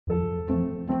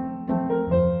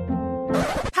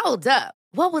Hold up.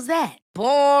 What was that?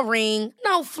 Boring.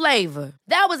 No flavor.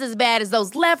 That was as bad as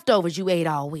those leftovers you ate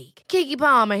all week. Keke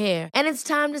Palmer here, and it's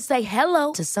time to say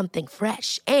hello to something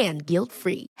fresh and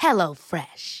guilt-free. Hello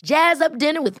Fresh. Jazz up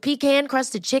dinner with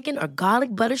pecan-crusted chicken or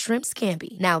garlic butter shrimp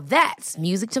scampi. Now that's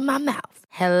music to my mouth.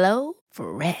 Hello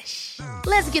Fresh.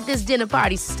 Let's get this dinner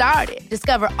party started.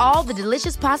 Discover all the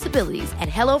delicious possibilities at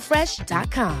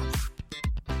hellofresh.com.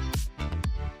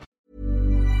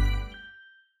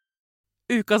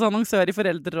 Ukas annonsør I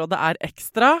Foreldrerådet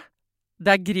Ekstra.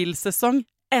 Det grillsesong.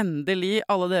 Endelig,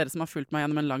 alle dere som har fulgt meg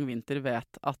gjennom en lang vinter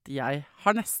vet at jeg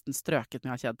har nesten strøket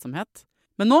med av kjedsomhet.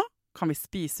 Men nå kan vi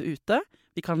spise ute,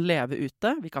 vi kan leve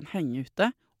ute, vi kan henge ute,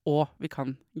 og vi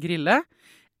kan grille.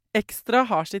 Ekstra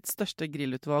har sitt største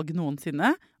grillutvalg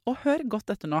noensinne, og hør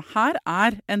godt etter nå. Her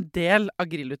en del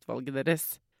av grillutvalget deres.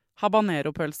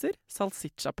 Habanero-pølser,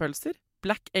 salsiccia-pølser,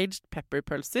 black-aged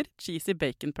pepper-pølser, cheesy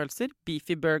bacon-pølser,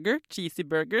 beefy burger, cheesy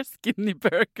burger, skinny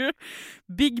burger,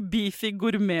 big beefy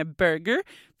gourmet-burger,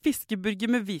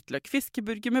 fiskeburger med hvitløk,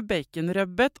 fiskeburger med bacon,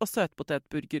 røbbet og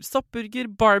søtpotetburger,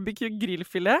 soppburger, barbecue,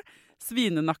 grillfilet,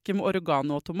 svinenakke med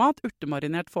oregano og tomat,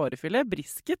 urtemarinert fårefilet,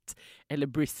 brisket, eller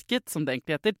brisket som det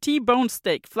egentlig heter, T-bone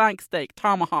steak, flank steak,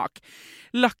 tomahawk,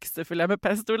 laksefilet med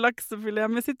pesto, laksefilet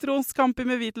med sitron, scampi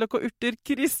med hvitløk og urter,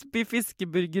 crispy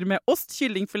fiskeburger med ost,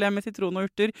 kyllingfilet med sitron og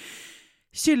urter,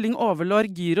 kylling overlår,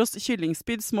 gyros,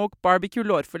 kyllingspyd, smoke, barbecue,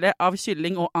 lårfilet av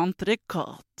kylling og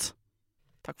entrecôte.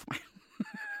 Takk for meg.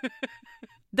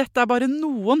 Dette bare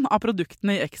noen av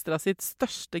produktene I Ekstra sitt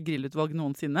største grillutvalg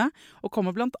noensinne, og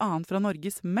kommer blant annet fra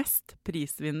Norges mest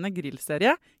prisvinnende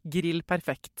grillserie, Grill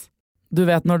Perfekt. Du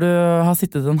vet når du har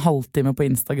sittet en halvtime på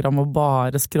Instagram og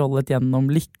bare scrollet gjennom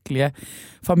lykkelige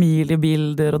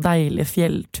familiebilder og deilige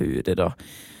fjellturer og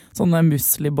sånne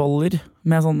musliboller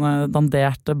med sånne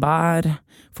danderte bær,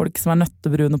 folk som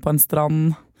nøttebrune på en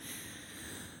strand.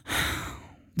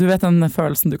 Du vet den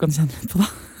følelsen du kan kjenne litt på da?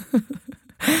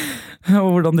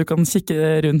 Og hvordan du kan kikke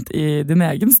rundt I din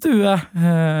egen stue,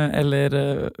 eller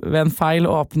ved en feil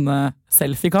åpne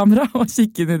selfie-kamera og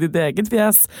kikke inn I ditt eget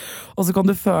fjes, og så kan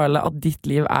du føle at ditt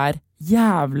liv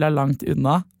jævla langt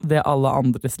unna det alle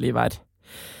andres liv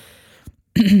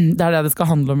Det det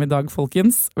skal handle om I dag,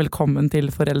 folkens. Velkommen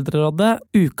til Foreldrerådet.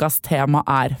 Ukas tema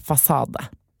fasade.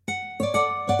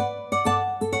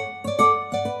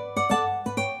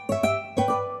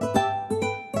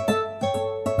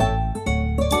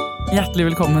 Hjertelig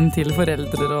velkommen til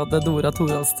Foreldrerådet, Dora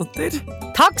Thoraldsdottir.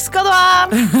 Takk skal du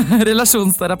ha!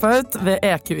 Relasjonsterapeut ved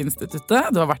EQ-instituttet.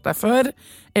 Du har vært der før.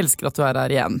 Elsker at du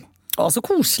her igjen. Å, så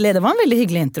koselig. Det var en veldig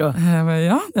hyggelig intro.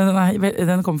 Ja,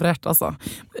 den kom fra hjertet, altså.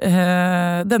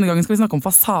 Denne gangen skal vi snakke om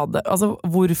fasade. Altså,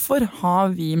 hvorfor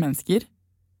har vi mennesker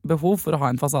behov for å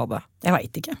ha en fasade? Jeg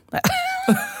vet ikke.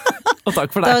 Og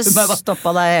takk for deg. Da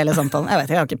stoppet deg hele samtalen. Jeg vet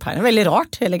ikke, jeg har ikke peiling. Veldig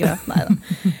rart, hele greia.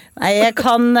 Nei, jeg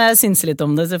kan synse litt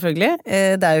om det, selvfølgelig.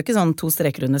 Det jo ikke sånn 2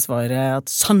 streker under svaret at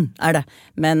sånn det.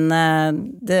 Men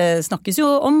det snakkes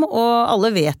jo om, og alle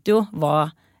vet jo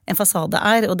hva en fasade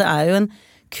og det jo en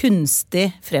kunstig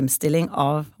fremstilling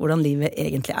av hvordan livet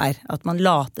egentlig At man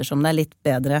later som det litt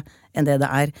bedre enn det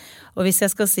Og hvis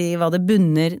jeg skal si hva det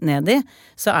bunner ned I,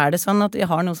 så det sånn at vi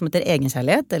har noe som heter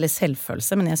egenkjærlighet, eller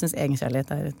selvfølelse, men jeg synes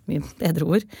egenkjærlighet et mye bedre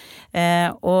ord.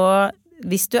 Og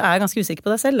hvis du ganske usikker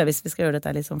på deg selv, hvis vi skal gjøre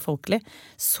dette litt sånn folkelig,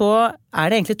 så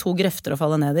det egentlig 2 grøfter å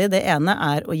falle ned I. Det ene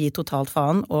å gi totalt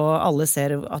faen, og alle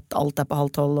ser at alt på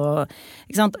halv 12, og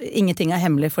ikke sant? Ingenting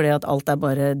hemmelig fordi at alt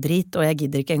bare drit, og jeg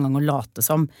gidder ikke engang å late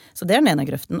som. Så det den ene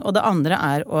grøften. Og det andre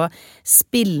å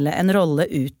spille en rolle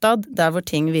utad, der hvor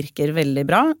ting virker veldig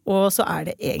bra, og så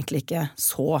det egentlig ikke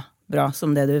så bra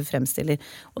som det du fremstiller.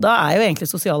 Og da jo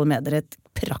egentlig sosiale medier et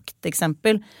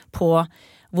prakteksempel på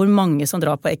hvor mange som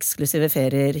drar på eksklusive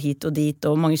ferier hit og dit,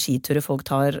 og hvor mange skiturer folk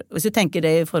tar. Hvis du tenker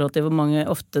det I forhold til hvor mange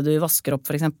ofte du vasker opp,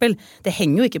 for eksempel, det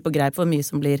henger jo ikke på greip hvor mye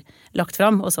som blir lagt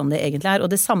fram, og sånn det egentlig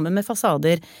Og det samme med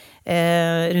fasader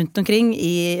rundt omkring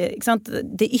ikke sant?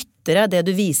 Det ytre, det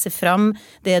du viser fram,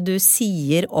 det du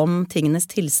sier om tingenes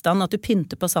tilstand, at du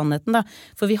pynter på sannheten da.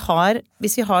 For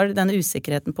hvis vi har denne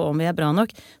usikkerheten på om vi bra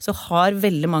nok, så har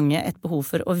veldig mange et behov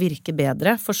for å virke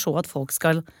bedre, for så at folk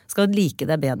skal like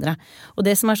det bedre. Og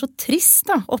det som så trist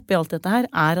da, oppi alt dette her,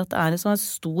 at det en sånn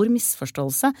stor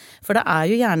misforståelse, for det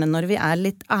jo gjerne når vi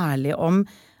litt ærlige om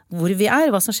hvor vi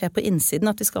hva som skjer på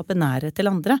innsiden, at vi skaper nærhet til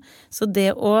andre. Så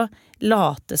det å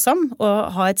late som, og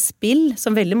ha et spill,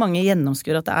 som veldig mange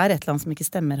gjennomskuer at det et eller annet som ikke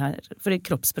stemmer her, fordi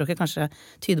kroppsspråket kanskje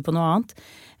tyder på noe annet.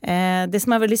 Det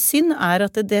som veldig synd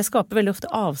at det skaper veldig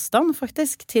ofte avstand,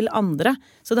 faktisk, til andre.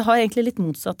 Så det har egentlig litt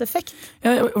motsatt effekt.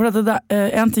 Ja, for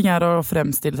en ting å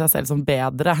fremstille seg selv som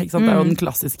bedre, ikke sant? Det jo den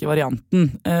klassiske varianten.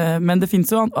 Men det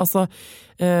finnes jo, altså,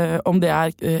 om det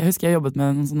jeg husker jeg jobbet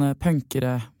med noen sånne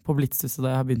punkere på Blitzhuset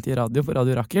da jeg begynte i radio, på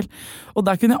Radio Rakel. Og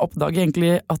der kunne jeg oppdage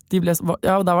egentlig at de ble,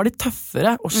 ja, der var de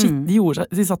tøffere, og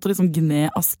de satt og liksom gne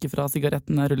aske fra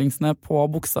sigarettene, rullingsene på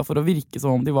buksa for å virke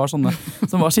som om de var sånne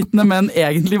som var skittende, men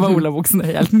egentlig var olabuksene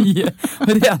helt nye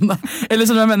og rene. Eller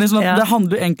sånn jeg mener, sånn at det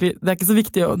handler jo egentlig, det ikke så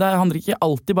viktig, det handler ikke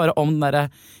alltid bare om den der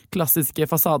klassiske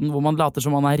fasaden hvor man later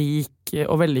som man rik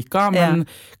og vellykka, men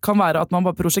kan være at man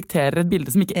bare prosjekterer et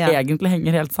bilde som ikke egentlig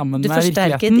henger helt sammen med virkeligheten. Du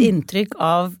forsterker et inntrykk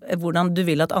av hvordan du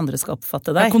vil at andre skal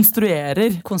oppfatte deg. Jeg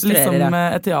konstruerer liksom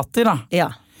et teater, da.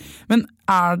 Ja. Men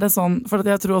det sånn, for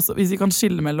jeg tror også, hvis vi kan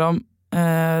skille mellom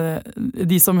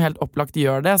de som helt opplagt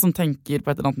gjør det, som tenker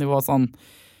på et eller annet nivå sånn,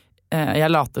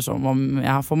 jeg later som om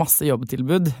jeg får masse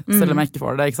jobbtilbud, selv om jeg ikke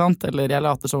får det, ikke sant? Eller jeg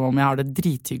later som om jeg har det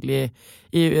drithyggelig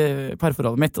i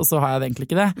parforholdet mitt, og så har jeg det egentlig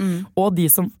ikke det. Og de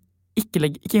som ikke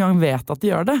engang vet at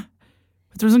de gjør det.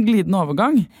 Jeg tror det er sånn glidende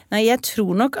overgang. Nei, jeg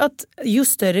tror nok at jo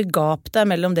større gap det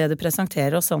mellom det du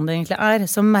presenterer og sånn det egentlig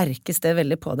så merkes det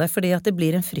veldig på deg, fordi at det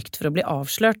blir en frykt for å bli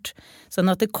avslørt.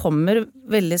 Sånn at det kommer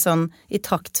veldig sånn i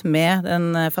takt med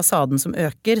den fasaden som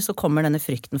øker, så kommer denne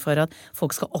frykten for at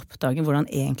folk skal oppdage hvordan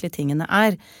egentlig tingene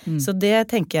Så det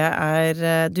tenker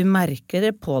jeg du merker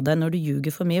det på deg når du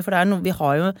ljuger for mye, for det noe,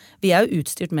 vi jo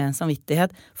utstyrt med en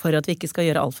samvittighet for at vi ikke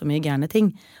skal gjøre alt for mye gærne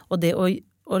ting. Og det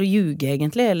å ljuge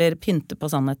egentlig, eller pynte på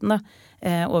sannheten da,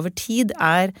 over tid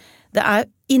det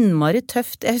innmari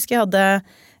tøft. Jeg husker jeg hadde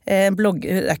en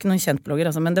blogger, det ikke noen kjent blogger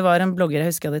altså, men det var en blogger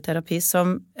jeg husker jeg hadde i terapi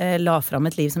som la fram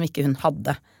et liv som ikke hun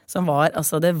hadde. Som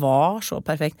det var så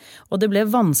perfekt. Og det ble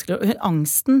vanskelig, hun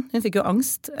fikk jo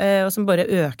angst, og som bare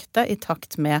økte i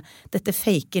takt med dette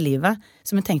fake livet,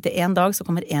 som hun tenkte en dag så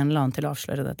kommer en eller annen til å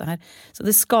avsløre dette her. Så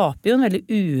det skaper jo en veldig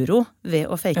uro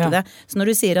ved å fake det. Så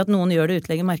når du sier at noen gjør det,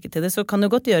 utlegger merke til det, så kan du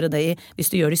godt gjøre det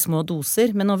hvis du gjør det i små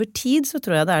doser, men over tid så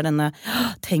tror jeg det denne,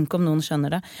 tenk om noen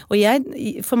skjønner det.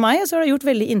 Og for meg så har det gjort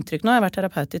veldig inntrykk, nå har jeg vært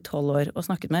terapeut i 12 år og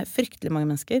snakket med fryktelig mange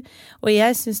mennesker, og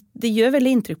jeg synes det gjør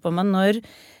veldig inntrykk på meg når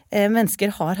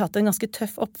mennesker har hatt en ganske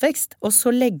tøff oppvekst, og så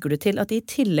legger du til at de i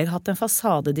tillegg har hatt en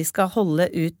fasade de skal holde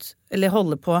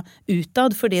på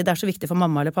utad, fordi det så viktig for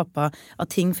mamma eller pappa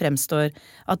at ting fremstår,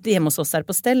 at hjemme hos oss det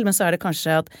på stell, men så det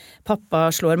kanskje at pappa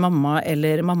slår mamma,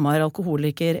 eller mamma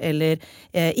alkoholiker, eller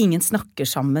ingen snakker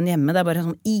sammen hjemme, det bare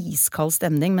en sånn iskald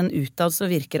stemning, men utad så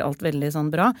virker alt veldig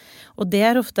sånn bra, og det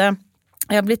ofte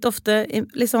jeg har blitt ofte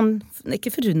litt sånn,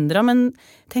 ikke forundret, men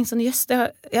tenkt sånn, jøss,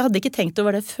 jeg hadde ikke tenkt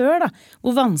over det før da,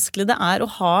 hvor vanskelig det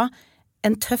å ha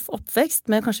en tøff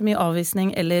oppvekst med kanskje mye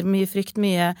avvisning eller mye frykt,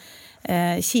 mye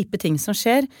kjipe ting som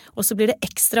skjer, og så blir det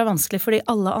ekstra vanskelig fordi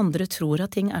alle andre tror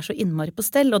at ting så innmari på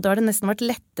stell, og da har det nesten vært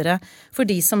lettere for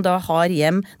de som da har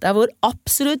hjem, der hvor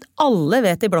absolutt alle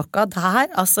vet i blokka at her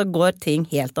altså går ting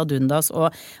helt ad undas, og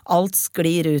alt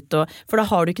sklir ut, for da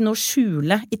har du ikke noe å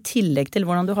skjule i tillegg til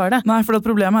hvordan du har det. Nei, for det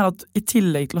problemet at i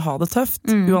tillegg til å ha det tøft,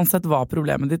 uansett hva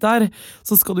problemet ditt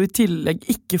så skal du i tillegg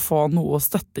ikke få noe å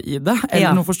støtte i det,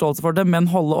 eller noe forståelse for det,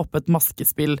 men holde opp et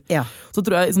maskespill. Så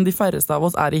tror jeg de færreste av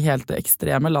oss i helt det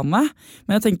ekstreme landet,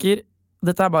 men jeg tenker,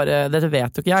 dette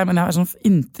vet jo ikke jeg, men jeg har sånn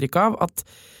inntrykk av at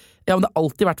det har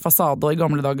alltid vært fasade, og i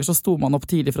gamle dager så sto man opp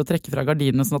tidlig for å trekke fra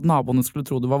gardinene sånn at naboene skulle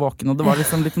tro du var våken, og det var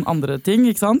liksom litt andre ting,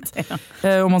 ikke sant?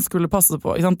 Og man skulle passe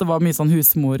på, ikke sant? Det var mye sånn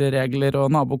husmorregler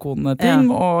og nabokone-ting,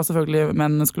 og selvfølgelig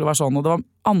menn skulle være sånn, og det var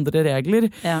andre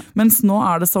regler, mens nå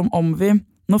det som om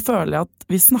nå føler jeg at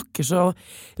vi snakker så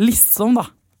liksom da,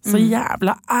 så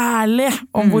jævla ærlig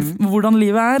om hvordan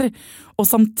livet og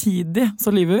samtidig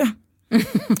så lyver vi.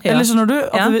 Eller skjønner du?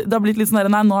 At det har blitt litt sånn der,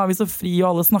 nei, nå vi så fri,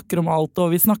 og alle snakker om alt,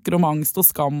 og vi snakker om angst og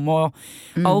skam, og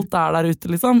alt der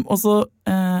ute, liksom. Og så,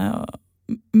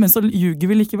 men så ljuger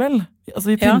vi likevel.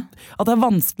 Altså, at det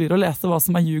vanskeligere å lese hva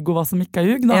som ljug, og hva som ikke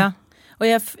ljug, da.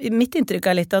 Og mitt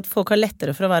inntrykk litt at folk har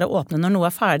lettere for å være åpne når noe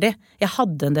ferdig. Jeg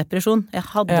hadde en depresjon, jeg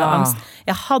hadde angst,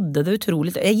 jeg hadde det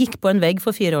utrolig. Jeg gikk på en vegg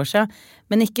for 4 år siden,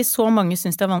 men ikke så mange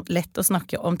synes det lett å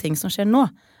snakke om ting som skjer nå.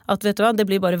 At vet du hva, det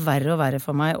blir bare verre og verre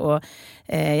for meg, og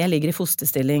jeg ligger i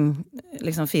fosterstilling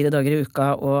liksom 4 dager i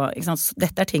uka, og ikke sant,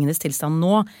 dette tingenes tilstand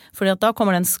nå, fordi at da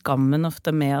kommer den skammen ofte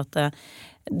med at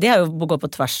det jo å gå på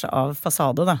tvers av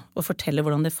fasade da, og fortelle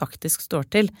hvordan det faktisk står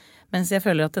til. Mens jeg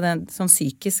føler at det sånn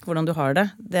psykisk, hvordan du har det,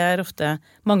 det ofte,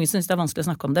 mange synes det vanskelig å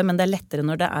snakke om det, men det lettere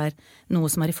når det noe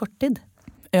som i fortid.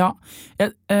 Ja,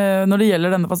 når det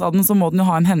gjelder denne fasaden så må den jo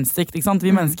ha en hensikt, ikke sant?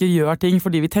 Vi mennesker gjør ting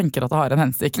fordi vi tenker at det har en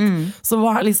hensikt. Så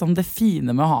hva liksom det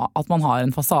fine med at man har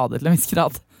en fasade til en viss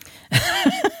grad?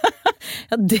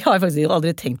 Ja, det har jeg faktisk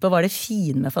aldri tenkt på. Hva det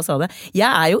fine med fasade?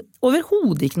 Jeg jo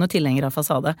overhodet ikke noe tilhenger av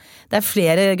fasade. Det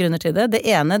flere grunner til det. Det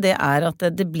ene det at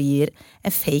det blir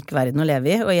en fake verden å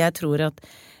leve i, og jeg tror at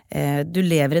du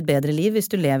lever et bedre liv hvis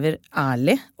du lever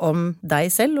ærlig om deg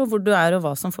selv og hvor du og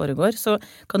hva som foregår. Så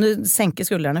kan du senke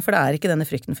skuldrene, for det ikke denne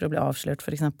frykten for å bli avslørt,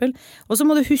 for eksempel. Og så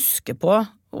må du huske på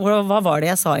hva var det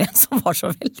jeg sa igjen som var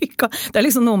så vellykket? Det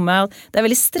liksom noe med at det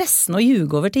veldig stressende å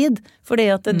ljuge over tid, fordi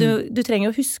at du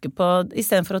trenger å huske på, i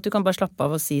stedet for at du kan bare slappe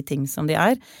av og si ting som de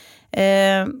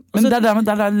Men det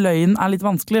der løgn litt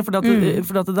vanskelig,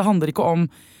 fordi at det handler ikke om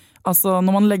altså,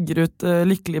 når man legger ut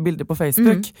lykkelige bilder på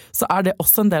Facebook, så det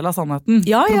også en del av sannheten.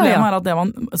 Problemet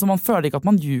at så man føler ikke at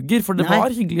man ljuger, for det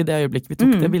var hyggelig det øyeblikk vi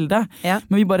tok det bildet.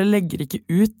 Men vi bare legger ikke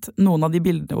ut noen av de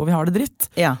bildene hvor vi har det dritt.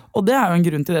 Og det jo en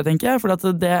grunn til det, tenker jeg. For at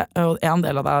en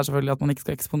del av det selvfølgelig at man ikke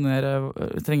skal eksponere,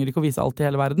 trenger ikke å vise alt i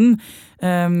hele verden.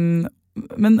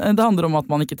 Men det handler om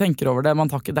at man ikke tenker over det.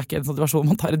 Det ikke en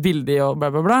situasjon man tar et bilde i og bla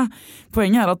bla bla.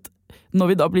 Poenget at når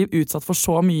vi da blir utsatt for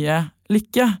så mye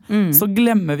lykke, så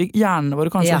glemmer vi hjernene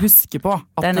våre kanskje å huske på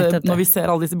at når vi ser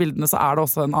alle disse bildene, så det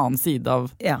også en annen side av...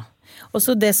 Ja, og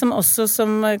så det som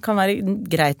kan være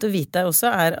greit å vite også,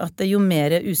 at jo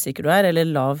mer usikker du eller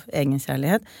lav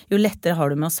egenkjærlighet, jo lettere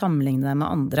har du med å sammenligne deg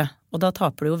med andre. Og da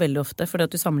taper du jo veldig ofte, fordi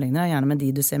at du sammenligner deg gjerne med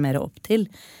de du ser mer opp til.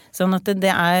 Sånn at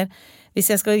det hvis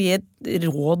jeg skal gi et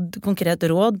konkret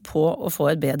råd på å få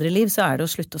et bedre liv, så det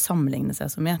å slutte å sammenligne seg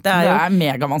så mye. Det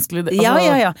megavanskelig.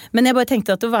 Ja. Men jeg bare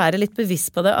tenkte at å være litt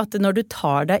bevisst på det, at når du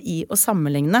tar deg i å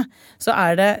sammenligne, så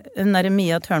det den der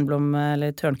Mia Tørnblom,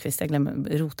 eller Tørnqvist, jeg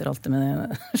roter alltid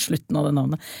med slutten av det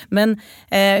navnet. Men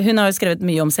hun har jo skrevet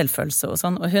mye om selvfølelse og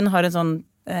sånn, og hun har en sånn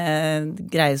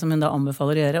greie som hun da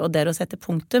anbefaler å gjøre, og det å sette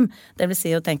punktum. Det vil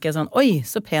si å tenke sånn, oi,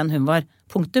 så pen hun var,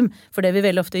 punktum. For det vi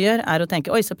veldig ofte gjør, å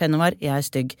tenke, oi, så pen hun var, jeg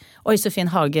stygg. Oi, så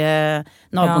fin hage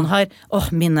naboen har.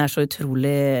 Min så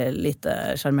utrolig lite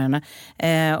charmerende.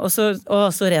 Og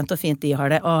så rent og fint de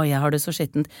har det. Jeg har det så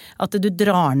skittent. At du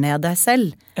drar ned deg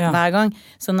selv hver gang.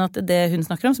 Sånn at det hun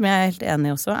snakker om, som jeg helt enig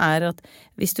i også, at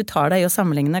hvis du tar deg i å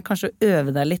sammenligne, kanskje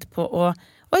øve deg litt på å,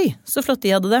 oi, så flott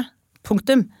de hadde det.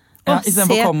 Punktum. I stedet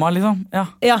for komma, liksom.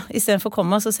 Ja, i stedet for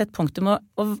komma, så sett punktum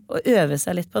og øve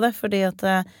seg litt på det, fordi at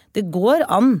det går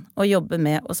an å jobbe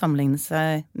med å sammenligne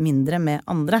seg mindre med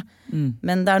andre.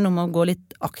 Men det noe med å gå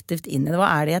litt aktivt inn i det. Hva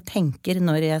det jeg tenker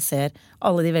når jeg ser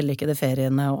alle de vellykkede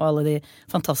feriene, og alle de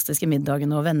fantastiske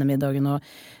middagene og vennemiddagene,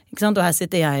 ikke sant? Og her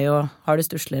sitter jeg og har det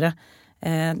stussligere.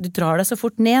 Du drar deg så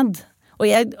fort ned. Og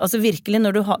virkelig,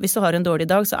 hvis du har en dårlig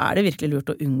dag, så det virkelig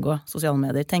lurt å unngå sosiale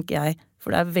medier, tenker jeg. For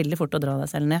det veldig fort å dra deg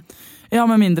selv ned. Ja,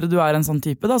 med mindre du en sånn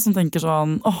type da, som tenker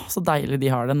sånn, så deilig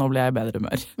de har det, nå blir jeg i bedre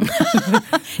humør.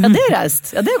 Ja, det raust.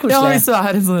 Ja, det koselig. Ja, hvis du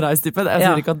en sånn raust type. Jeg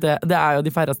sier ikke at det jo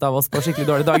de færreste av oss på skikkelig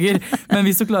dårlige dager. Men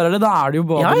hvis du klarer det, da det jo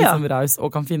både liksom raus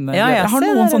og kan finne. Jeg har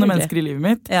noen sånne mennesker i livet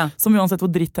mitt, som uansett hvor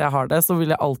dritt jeg har det, så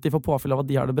vil jeg alltid få påfyll av at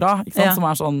de har det bra. Ikke sant? Som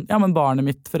sånn, ja, men barnet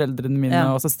mitt, foreldrene mine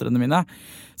og søstrene mine.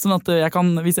 Sånn at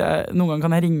noen gang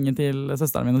kan jeg ringe til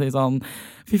søsteren min og si sånn,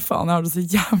 fy faen, jeg har det så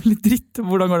jævlig dritt,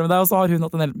 hvordan går det med deg? Og så har hun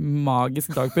hatt en helt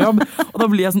magisk dag på jobb, og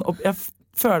da blir jeg sånn, jeg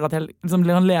føler at jeg liksom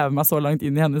kan leve meg så langt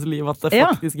inn i hennes liv at det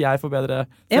faktisk jeg får bedre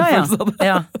selvfølelse av det.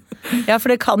 Ja,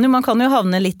 for man kan jo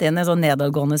havne litt inn i en sånn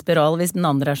nedadgående spiral hvis den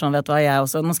andre sånn, vet du hva, jeg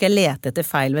også, nå skal jeg lete etter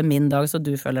feil ved min dag så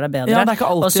du føler deg bedre. Ja, det ikke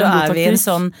alltid og så vi i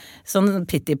en sånn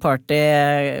pity party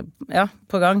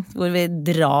på gang, hvor vi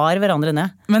drar hverandre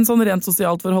ned. Men sånn rent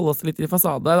sosialt for å holde oss litt i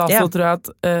fasade, da, så tror jeg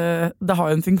at det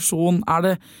har en funksjon.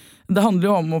 Det handler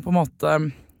jo om å på en måte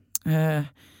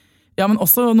ja, men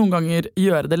også noen ganger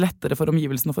gjøre det lettere for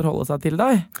omgivelsene å forholde seg til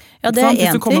deg. Ja, det en ting.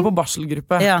 Hvis du kommer på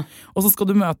barselgruppe, og så skal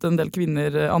du møte en del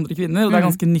andre kvinner, og det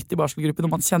ganske nytt i barselgruppen,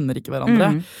 og man kjenner ikke hverandre,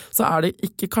 så det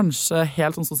ikke kanskje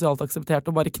helt sånn sosialt akseptert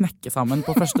å bare knekke sammen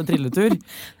på første trilletur.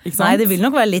 Ikke sant? Nei, det vil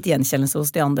nok være litt gjenkjennelse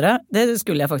hos de andre. Det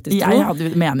skulle jeg faktisk tro.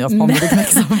 Jeg mener jo at man burde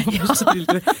knekke sammen på første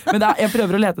trilletur. Men jeg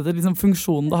prøver å lete etter liksom,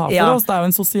 funksjonen det har for oss. Det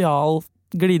jo en sosial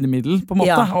glidemiddel, på en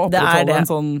måte, å opprettholde en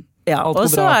sånn. Ja, og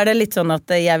så det litt sånn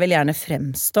at jeg vil gjerne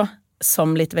fremstå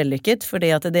som litt vellykket, fordi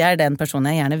at det den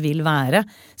personen jeg gjerne vil være.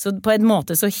 Så på en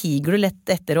måte så higer du lett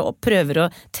etter og prøver å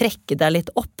trekke deg litt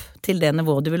opp til det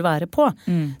nivået du vil være på.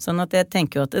 Sånn at jeg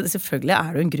tenker jo at selvfølgelig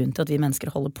det jo en grunn til at vi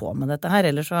mennesker holder på med dette her,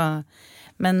 ellers så.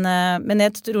 Men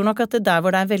jeg tror nok at det der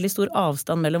hvor det er veldig stor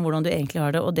avstand mellom hvordan du egentlig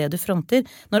har det og det du fronter,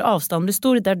 når avstanden blir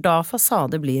stor, det er da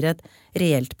fasade blir et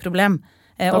reelt problem.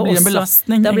 Da blir det en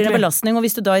belastning. Da blir det en belastning, og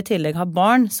hvis du da i tillegg har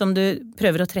barn som du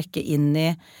prøver å trekke inn i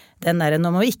den der, nå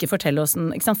må vi ikke fortelle oss,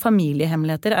 ikke sant,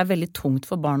 familiehemmeligheter er veldig tungt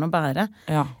for barn å bære.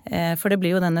 Ja. For det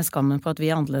blir jo denne skammen på at vi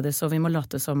er annerledes, og vi må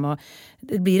late som, og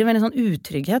det blir en veldig sånn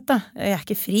utrygghet da. Jeg er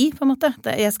ikke fri, på en måte.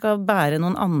 Jeg skal bære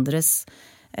noen andres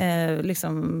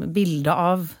liksom bilde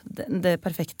av det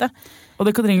perfekte. Og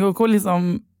det kan ringe jo ikke liksom,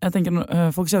 jeg tenker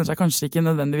folk kjenner seg kanskje ikke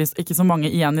nødvendigvis, ikke så mange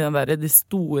igjen i den der, de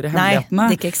store hemmelighetene. Nei,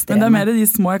 det er ikke ekstreme. Men det er mer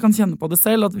de små, jeg kan kjenne på det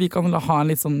selv, at vi kan ha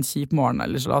en litt sånn kjip morgen,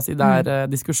 eller så la oss si det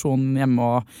er diskusjon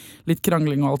hjemme og litt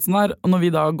krangling og alt sånt der. Og når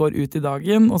vi da går ut i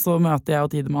dagen, og så møter jeg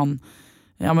og Tidemann,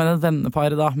 ja, men et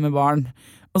vennepar da, med barn,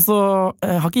 og så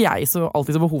har ikke jeg så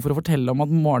alltid så behov for å fortelle om at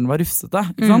morgenen var rufsete,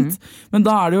 ikke sant? Men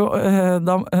da er det jo,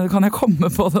 da kan jeg komme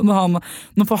på det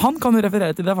for han kan jo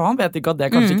referere til det, for han vet ikke at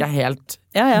det kanskje ikke er helt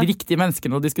de riktige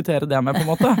menneskene å diskutere det med, på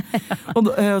en måte.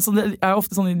 Så det er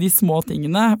ofte sånn i de små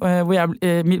tingene, hvor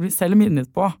jeg selv minnet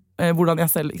på hvordan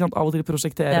jeg selv, ikke sant, av og til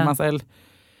prosjekterer meg selv.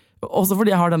 Også fordi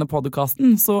jeg har denne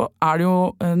podcasten, så er det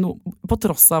jo på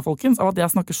tross av folkens, av at jeg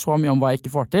snakker så mye om hva jeg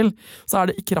ikke får til, så er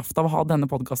det i kraft av å ha denne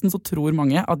podcasten, så tror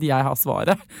mange at jeg har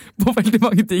svaret på veldig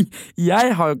mange ting.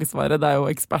 Jeg har jo ikke svaret, det er jo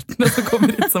ekspertene som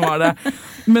kommer hit som har det.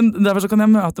 Men derfor så kan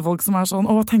jeg møte folk som er sånn,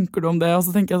 hva tenker du om det? Og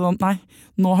så tenker jeg sånn, nei,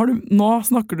 nå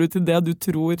snakker du til det du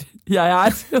tror jeg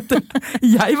er.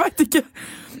 Jeg vet ikke.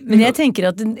 Men jeg tenker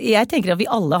at vi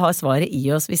alle har svaret i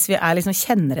oss, hvis vi liksom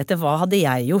kjenner etter hva hadde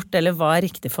jeg gjort, eller hva er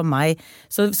riktig for meg.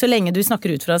 Så lenge du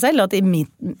snakker ut fra deg selv, at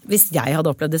hvis jeg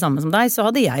hadde opplevd det samme som deg,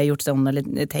 så hadde jeg gjort sånn,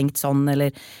 eller tenkt sånn,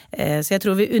 eller så jeg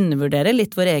tror vi undervurderer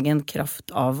litt vår egen kraft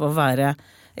av å være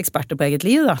eksperter på eget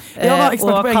liv da,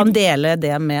 og kan dele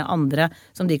det med andre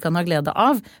som de kan ha glede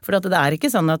av, for det er ikke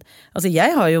sånn at, altså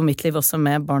jeg har jo mitt liv også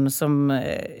med barn som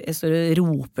jeg står og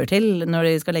roper til når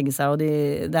de skal legge seg, og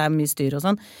det er mye styr og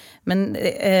sånn, men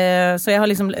så jeg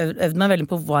har liksom øvd meg veldig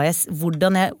på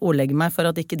hvordan jeg ordlegger meg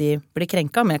for at ikke de blir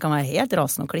krenka, men jeg kan være helt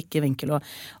rasende og klikke i vinkel,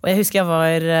 og jeg husker jeg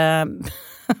var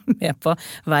med på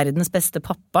Verdens beste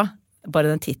pappa.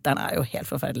 Bare den tittelen er jo helt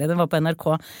forferdelig. Den var på NRK,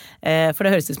 for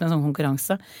det høres ut som en sånn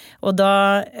konkurranse. Og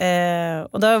da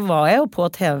var jeg jo på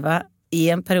TV i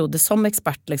en periode som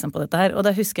ekspert liksom, på dette her. Og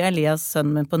da husker jeg Elias,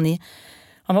 sønnen min på 9,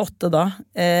 han var 8 da,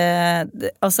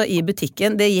 altså i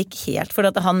butikken, det gikk helt, for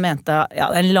at han mente, ja,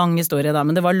 det er en lang historie da,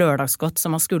 men det var lørdagsgodt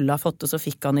som han skulle ha fått, og så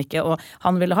fikk han ikke, og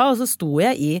han ville ha, og så sto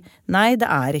jeg i, nei, det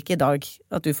er ikke i dag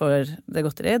at du får det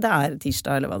godteriet, det er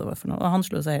tirsdag, eller hva det var for noe, og han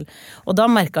slo seg helt. Og da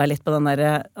merket jeg litt på den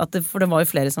der, for det var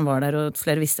jo flere som var der, og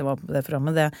flere visste hva på det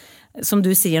programmet, det, som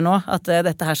du sier nå, at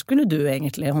dette her skulle du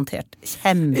egentlig håndtert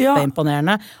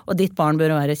kjempeimponerende, og ditt barn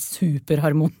bør være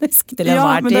superharmonisk til enhver tid.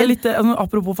 Ja, men det er litt,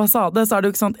 apropos fasade, så er det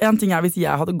jo ikke sant, en ting er hvis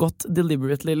jeg hadde gått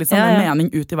deliberately, liksom en mening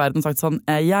ut i verden og sagt sånn,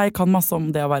 jeg kan masse om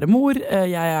det å være mor,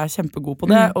 jeg er kjempegod på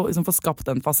det, og liksom få skapt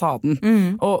den fasaden.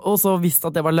 Og så visst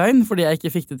at det var løgn, fordi jeg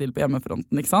ikke fikk det til på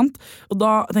hjemmefronten, ikke sant? Og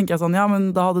da tenker jeg sånn, ja,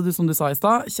 men da hadde du, som du sa i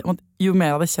sted, jo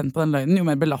mer jeg hadde kjent på den løgnen, jo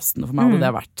mer belastende for meg hadde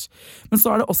det vært. Men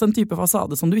så er det også en type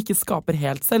fasade som du ikke skaper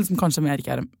helt selv, som kanskje mer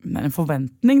ikke er en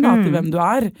forventning da, til hvem du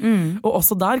er. Og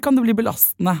også der kan det bli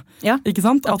belastende, ikke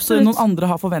sant? At noen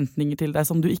andre har forventninger til deg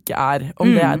som du ikke er.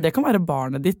 Om det kan være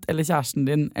barnet ditt, eller kjæresten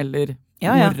din, eller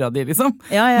mora di, liksom.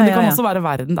 Men det kan også være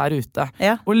verden der ute.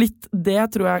 Og litt det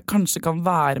tror jeg kanskje kan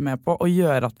være med på å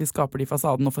gjøre at vi skaper de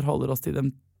fasadene og forholder oss til dem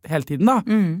hele tiden, da.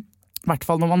 I hvert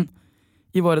fall når man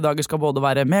i våre dager skal både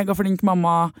være megaflink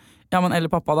mamma,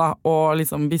 eller pappa da, og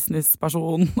liksom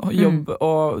businessperson, og jobb,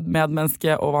 og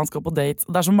medmenneske, og hva han skal på dates.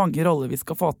 Det er så mange roller vi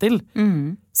skal få til,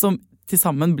 som til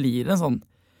sammen blir en sånn,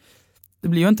 det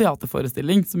blir jo en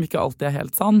teaterforestilling som ikke alltid er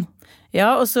helt sann.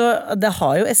 Ja, og så, det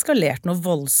har jo eskalert noe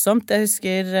voldsomt. Jeg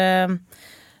husker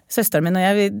søsteren min og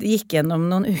jeg gikk gjennom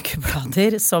noen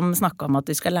ukeblader som snakket om at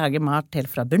du skal lage mat helt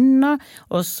fra bunnen,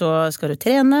 og så skal du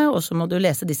trene, og så må du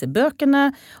lese disse bøkene,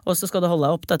 og så skal du holde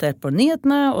deg oppdatert på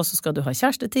nyhetene, og så skal du ha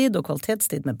kjærestetid og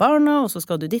kvalitetstid med barna, og så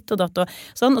skal du ditt og datt og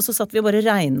sånn, og så satt vi bare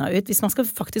regnet ut, hvis man skal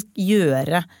faktisk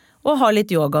gjøre og ha litt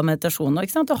yoga og meditasjon,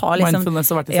 ikke sant? Og ha liksom, mindfulness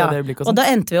og vært i stedet øyeblikk og sånt. Og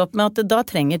da endte vi opp med at da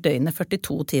trenger døgnet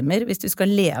 42 timer hvis du skal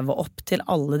leve opp til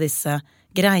alle disse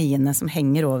greiene som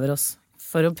henger over oss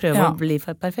for å prøve å bli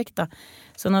perfekt da.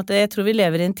 Sånn at jeg tror vi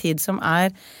lever i en tid som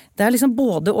det liksom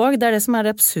både og, det det som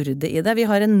det absurde i det. Vi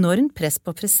har enormt press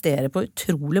på å prestere på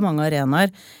utrolig mange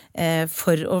arenaer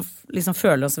for å liksom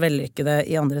føle oss vellykkede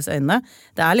i andres øyne.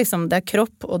 Det liksom, det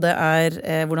kropp, og det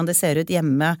hvordan det ser ut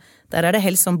hjemme. Der det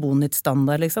helst sånn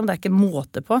bonitstandard, liksom. Det ikke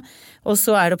måte på. Og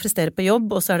så det å prestere på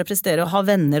jobb, og så det å prestere å ha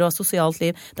venner og ha sosialt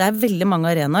liv. Det veldig mange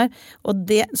arenaer.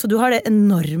 Så du har det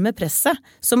enorme presset,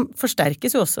 som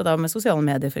forsterkes jo også da med sosiale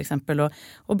medier for eksempel, og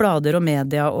blader og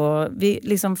media, og vi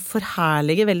liksom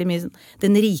forherliger veldig mye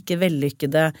den rike,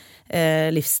 vellykkede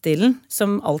livsstilen,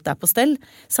 som alt på stell.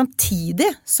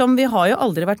 Samtidig som vi har jo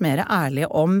aldri vært mer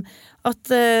ærlige om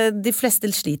at de fleste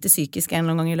sliter psykisk en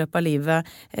eller annen gang i løpet av livet.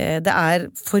 Det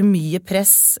for mye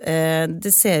press.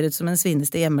 Det ser ut som en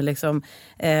svineste hjemme, liksom.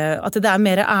 At det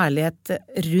mer ærlighet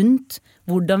rundt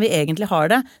hvordan vi egentlig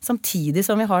har det, samtidig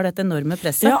som vi har dette enorme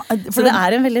presset. Ja, så det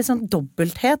en veldig sånn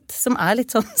dobbelthet som litt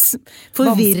sånn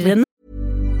forvirrende.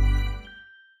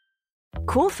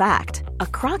 Cool fact, a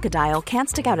crocodile can't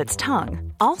stick out its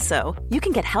tongue. Also, you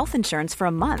can get health insurance for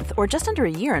a month or just under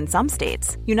a year in some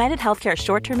states. United Healthcare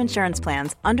short-term insurance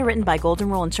plans, underwritten by Golden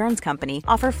Rule Insurance Company,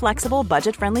 offer flexible,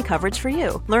 budget-friendly coverage for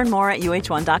you. Learn more at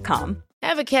uh1.com.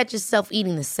 Ever catch yourself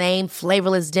eating the same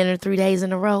flavorless dinner 3 days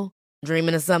in a row?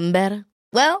 Dreaming of something better?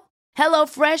 Well,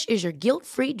 HelloFresh is your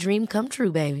guilt-free dream come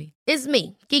true, baby. It's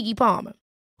me, Keke Palmer.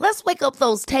 Let's wake up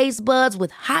those taste buds with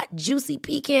hot, juicy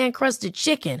pecan-crusted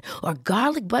chicken or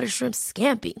garlic butter shrimp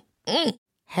scampi.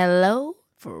 Hello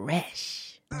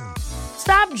Fresh.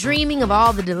 Stop dreaming of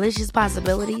all the delicious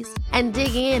possibilities and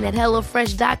dig in at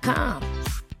HelloFresh.com.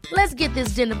 Let's get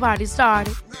this dinner party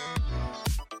started.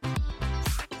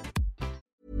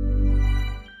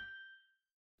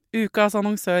 Ukas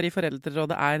annonsør i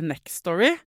Foreldrerådet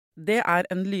Nextory. Det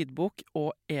en lydbok-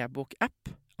 og e-bok-app.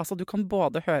 Altså, du kan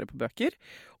både høre på bøker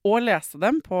og lese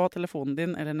dem på telefonen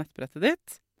din eller nettbrettet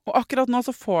ditt. Og akkurat nå så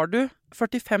får du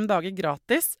 45 dager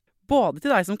gratis, både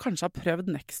til deg som kanskje har prøvd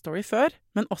Nextory før,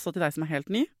 men også til deg som helt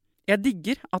ny. Jeg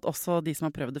digger at også de som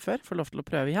har prøvd det før, får lov til å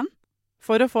prøve igjen.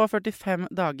 For å få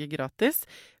 45 dager gratis,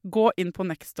 gå inn på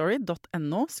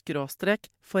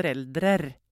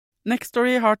nextory.no/foreldrer.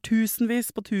 Nextory har tusenvis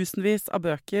på tusenvis av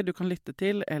bøker du kan lytte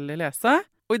til eller lese.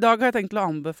 Og i dag har jeg tenkt å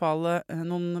anbefale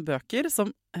noen bøker som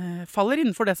faller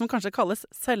innenfor det som kanskje kalles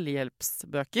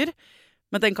selvhjelpsbøker.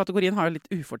 Men den kategorien har jo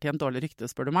litt ufortjent dårlig rykte,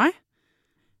 spør du meg.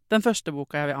 Den første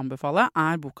boka jeg vil anbefale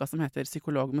boka som heter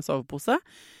Psykolog med sovepose.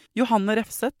 Johanne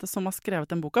Refseth, som har skrevet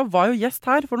den boka, var jo gjest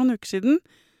her for noen uker siden.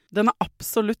 Den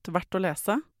absolutt verdt å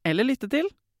lese eller lytte til.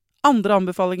 Andre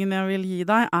anbefalingen jeg vil gi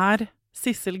deg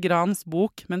Sissel Grans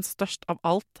bok, men størst av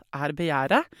alt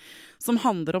begjæret, som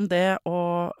handler om det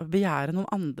å begjære noen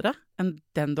andre enn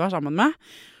den du sammen med.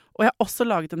 Og jeg har også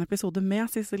laget en episode med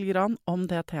Sissel Gran om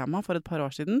det temaet for et par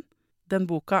år siden. Den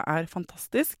boka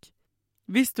fantastisk.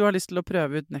 Hvis du har lyst til å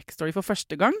prøve ut Nextory for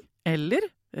første gang, eller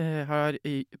har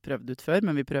prøvd ut før,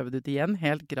 men vi prøver det ut igjen,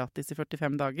 helt gratis i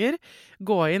 45 dager,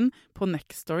 gå inn på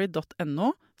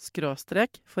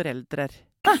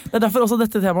nextory.no/foreldrer. Det derfor også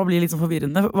dette temaet blir litt sånn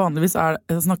forvirrende. Vanligvis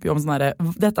snakker vi om sånn her,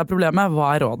 dette problemet,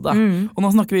 hva rådet? Og nå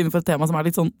snakker vi innenfor et tema som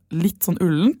litt sånn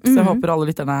ullent, så jeg håper alle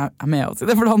lytterne med oss i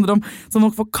det. For det handler om, som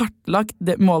å få kartlagt,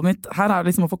 målet mitt her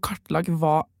liksom å få kartlagt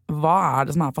hva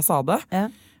det som fasade. Ja.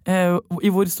 I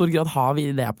hvor stor grad har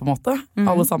vi det på en måte,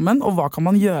 alle sammen, og hva kan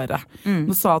man gjøre?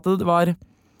 Du sa at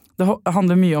det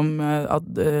handler mye om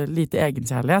lite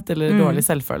egenkjærlighet eller dårlig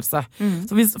selvfølelse.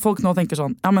 Så hvis folk nå tenker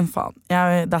sånn, ja, men faen,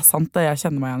 det sant det, jeg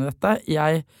kjenner meg igjen i dette.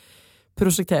 Jeg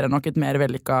prosjekterer nok et mer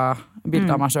vellykka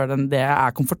bilde av meg selv enn det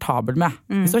jeg komfortabel med.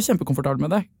 Hvis du kjempekomfortabel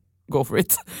med det, go for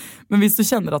it. Men hvis du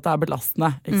kjenner at det belastende,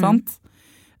 ikke sant?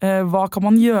 Hva kan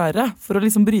man gjøre for å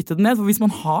liksom bryte det ned? For hvis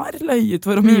man har løyet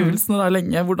for omgivelsene der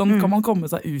lenge, hvordan kan man komme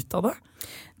seg ut av det?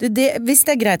 Hvis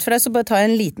det greit for deg, så bare ta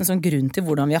en liten sånn grunn til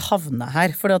hvordan vi har havnet her.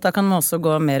 For da kan man også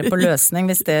gå mer på løsning,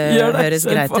 hvis det høres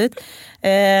greit ut.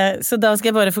 Så da skal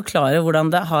jeg bare forklare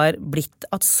hvordan det har blitt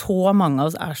at så mange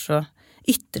av oss så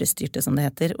ytrestyrte, som det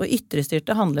heter. Og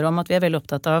ytrestyrte handler om at vi veldig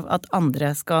opptatt av at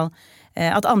andre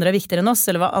viktigere enn oss,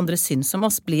 eller hva andre syns om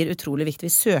oss, blir utrolig viktig.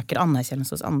 Vi søker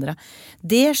anerkjennelse hos andre.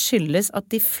 Det skyldes at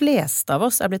de fleste av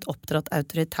oss blitt oppdratt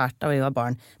autoritært da vi var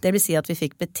barn. Det vil si at vi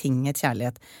fikk betinget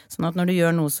kjærlighet. Sånn at når du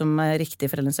gjør noe som riktig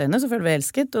i foreldrenes øyne, så føler vi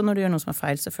elsket, og når du gjør noe som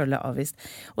feil, så føler vi avvist.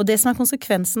 Og det som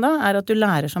konsekvensen da, at du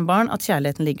lærer som barn at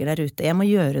kjærligheten ligger der ute. Jeg må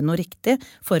gjøre noe riktig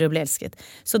for å bli elsket.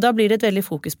 Så da blir det et veldig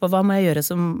fokus på hva må jeg gjøre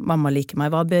som mamma liker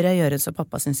meg, hva bør jeg gjøre så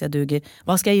pappa synes jeg duger,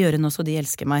 hva skal jeg gjøre nå så de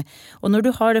elsker meg. Og når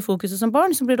du har det fokuset som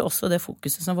barn, så blir det også det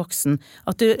fokuset som voksen.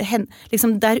 At du,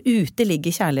 liksom der ute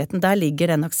ligger kjærligheten, der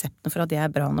ligger den aksepten for at jeg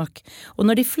er bra nok. Og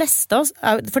når de fleste av oss,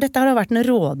 for dette har vært den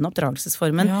rådende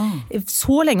oppdragelsesformen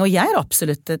så lenge, og jeg er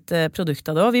absolutt et produkt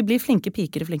av det, og vi blir flinke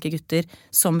piker og flinke gutter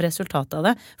som resultat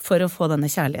av det, for å få denne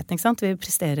kjærligheten, ikke sant? Vi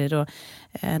presterer, og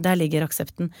der ligger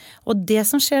aksepten. Og det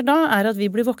som skjer da, er at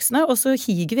vi blir voksne, og så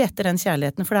higer vi etter den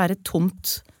kjærligheten, for det er et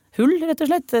tomt hull, rett og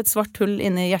slett, et svart hull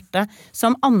inne i hjertet,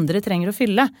 som andre trenger å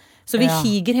fylle. Så vi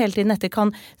higer hele tiden etter,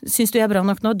 synes du jeg er bra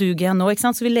nok nå, duger jeg nå, ikke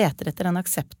sant? Så vi leter etter den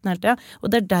aksepten hele tiden,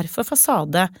 og det er derfor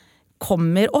fasade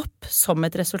kommer opp som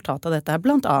et resultat av dette her,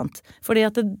 blant annet. Fordi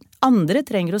at andre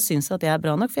trenger å synes at jeg er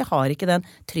bra nok, for jeg har ikke den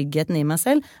tryggheten i meg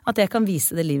selv, at jeg kan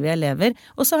vise det livet jeg lever,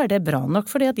 og så er det bra nok,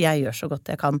 fordi at jeg gjør så godt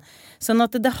jeg kan. Sånn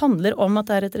at det handler om at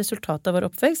det er et resultat av vår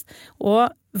oppvekst,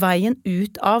 og veien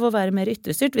ut av å være mer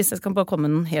ytrestyrt, hvis jeg skal bare komme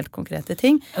med noen helt konkrete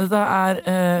ting.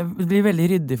 Det blir veldig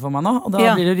ryddig for meg nå, og da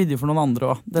blir det ryddig for noen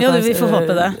andre også. Ja, vi får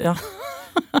håpe det. Ja.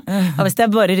 Ja, hvis det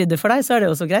er bare ryddig for deg, så er det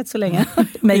også greit, så lenge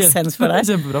makes sense for deg.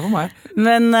 Kjempebra for meg.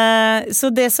 Men, så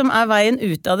det som er veien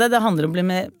ut av det, det handler om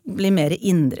å bli mer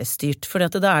indrestyrt, for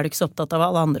da er du ikke så opptatt av hva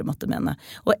alle andre måtte mene.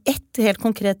 Og et helt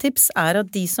konkret tips er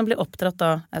at de som blir oppdratt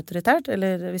da autoritært,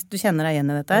 eller hvis du kjenner deg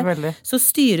igjen i dette her, så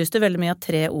styres det veldig mye av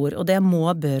 3 ord, og det er må,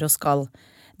 bør og skal.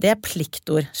 Det er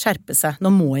pliktord, skjerpe seg. Nå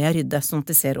må jeg rydde, sånn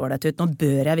at det ser ordentlig ut. Nå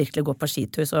bør jeg virkelig gå på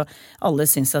skitur, så alle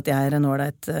synes at jeg er en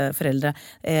ordentlig foreldre.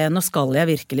 Nå skal jeg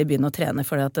virkelig begynne å trene,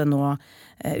 for at nå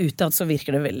utad så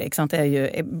virker det veldig, ikke sant? Jeg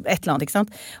gjør et eller annet, ikke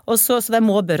sant? Og så det er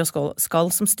må, bør og skal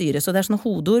som styres, og det er sånne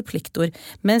hodeord, pliktord.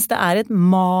 Mens det er et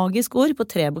magisk ord på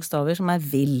 3 bokstaver som er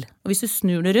vil. Og hvis du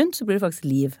snur det rundt, så blir det faktisk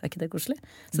liv. Er ikke det koselig?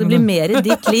 Så det blir mer i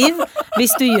ditt liv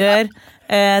hvis du gjør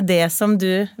det som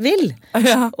du vil.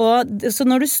 Og så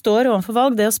når du står overfor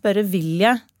valg, det å spørre vil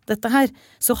jeg dette her,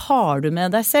 så har du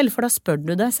med deg selv, for da spør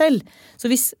du deg selv. Så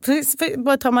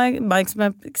bare ta meg som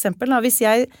eksempel, da. Hvis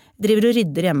jeg driver og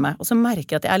rydder hjemme, og så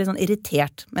merker jeg at jeg er litt sånn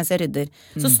irritert mens jeg rydder,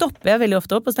 så stopper jeg veldig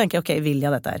ofte opp, og så tenker jeg, ok, vil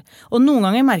jeg dette her? Og noen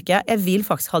ganger merker jeg vil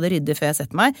faktisk ha det ryddig før jeg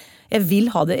setter meg. Jeg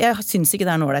vil ha det, jeg synes ikke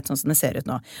det er noe ålreit sånn som det ser ut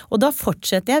nå. Og da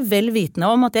fortsetter jeg vel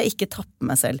vitende om at jeg ikke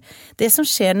tapper meg selv. Det som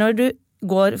skjer når du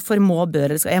går for må,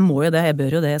 bør, eller skal, jeg må jo det, jeg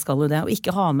bør jo det, jeg skal jo det, og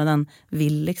ikke ha med den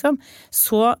vil, liksom.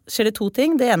 Så skjer det 2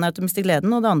 ting. Det ene er at du mister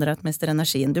gleden, og det andre er at du mister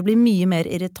energien. Du blir mye mer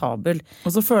irritabel.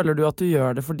 Og så føler du at du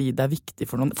gjør det fordi det er viktig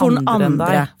for noen andre enn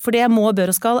deg. Fordi jeg må, bør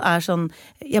og skal er sånn,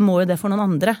 jeg må jo det for noen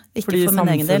andre, ikke fordi for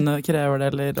min egen del. Fordi samfunnet krever det,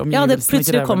 eller omgivelsene krever det. Ja, det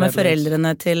plutselig kommer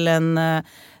foreldrene til en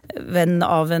venn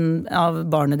av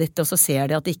barnet ditt, og så ser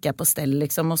de at det ikke er på stell,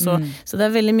 liksom. Og så det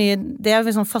er veldig mye, det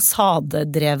er sånn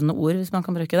fasadedrevne ord, hvis man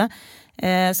kan bruke det.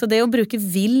 Så det å bruke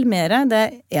vil mere, det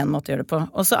er en måte å gjøre det på.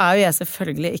 Og så er jo jeg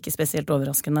selvfølgelig ikke spesielt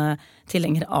overraskende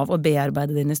tilhenger av å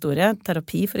bearbeide din historie,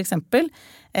 terapi for eksempel.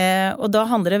 Og da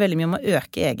handler det veldig mye om å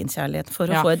øke egenkjærlighet for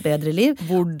å få et bedre liv.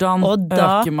 Hvordan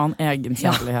øker man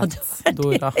egenkjærlighet,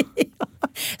 Dora?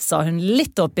 Sa hun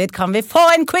litt oppgitt, kan vi få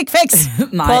en quick fix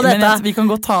Nei, på dette? Men vi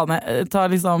kan godt ta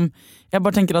liksom, jeg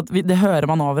bare tenker at det hører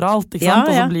man overalt, ikke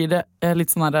sant? Og så blir det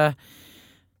litt sånn her.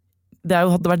 Det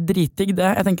hadde vært dritdigg det.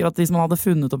 Jeg tenker at hvis man hadde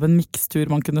funnet opp en mikstur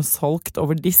man kunne solgt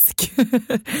over disk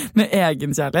med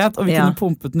egenkjærlighet, og vi kunne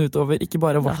pumpet den utover ikke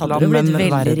bare vårt land, men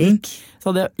verden,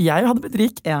 så jeg hadde blitt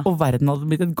rik, og verden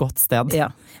hadde blitt et godt sted. Ja.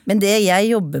 Men det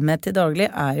jeg jobber med til daglig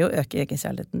er jo å øke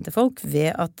egenkjærligheten til folk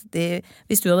ved at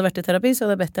hvis du hadde vært i terapi, så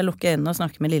hadde jeg bedt deg lukke øynene og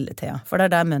snakke med lille Thea, for det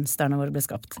er der mønsterne våre ble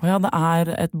skapt. Ja, det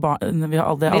er et barn, vi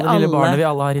har alle lille barnet vi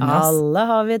alle har inni oss. Alle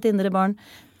har vi et indre barn.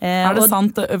 Er det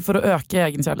sant, for å øke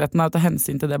egenkjærligheten er å ta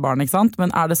hensyn til det barnet, ikke sant? Men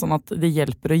er det sånn at det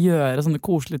hjelper å gjøre sånne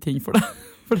koselige ting for det?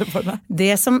 Det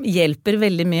som hjelper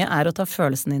veldig mye er å ta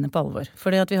følelsene dine på alvor.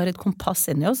 Fordi at vi har et kompass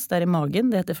inni oss, der i magen,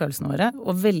 det heter følelsene våre,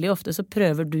 og veldig ofte så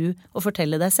prøver du å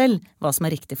fortelle deg selv hva som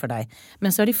er riktig for deg.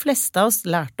 Men så har de fleste av oss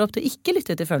lært opp til å ikke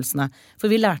lytte til følelsene,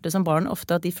 for vi lærte som barn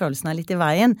ofte at de følelsene er litt i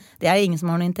veien. Det er ingen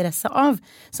som har noe interesse av.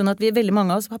 Sånn at veldig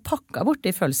mange av oss har pakket bort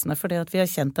de følelsene, fordi at vi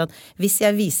har kjent at hvis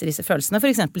jeg viser disse følelsene,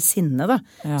 for eksempel sinne da,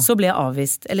 så blir jeg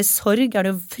avvist. Eller sorg er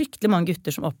det jo fryktelig mange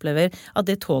gutter som opplever at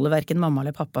det tåler hverken mamma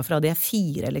eller pappa fra de er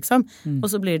 4, liksom. Og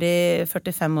så blir de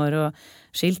 45 år og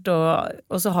skilt,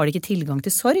 og så har de ikke tilgang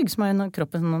til sorg, som er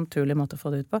kroppens naturlige måte å få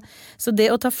det ut på. Så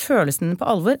det å ta følelsene på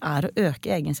alvor er å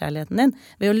øke egenkjærligheten din,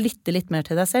 ved å lytte litt mer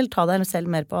til deg selv, ta deg selv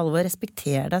mer på alvor,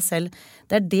 respektere deg selv.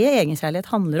 Det er det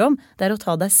egenkjærlighet handler om, det er å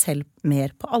ta deg selv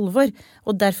mer på alvor.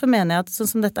 Og derfor mener jeg at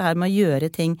sånn som dette her med å gjøre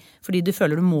ting fordi du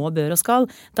føler du må, bør og skal,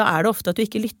 da er det ofte at du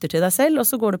ikke lytter til deg selv, og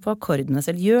så går du på akkordene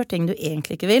selv, gjør ting du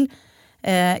egentlig ikke vil,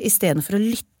 i stedet for å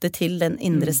lytte til den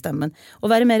indre stemmen. Å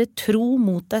være mer tro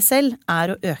mot deg selv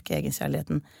er å øke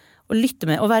egenkjærligheten. å lytte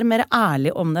med, og være mer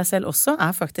ærlig om deg selv også,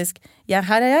 faktisk,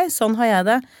 her jeg, sånn har jeg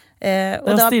det.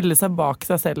 Og å stille seg bak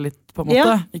seg selv litt, på en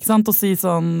måte, ikke sant? Og si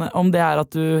sånn, om det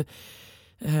at du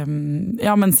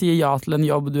men sier ja til en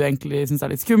jobb du egentlig synes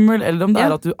litt skummel, eller om det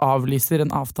at du avlyser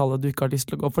en avtale du ikke har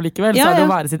lyst til å gå på likevel, så det å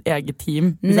være sitt eget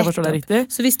team, hvis jeg forstår det riktig.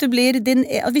 Så hvis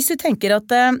du tenker at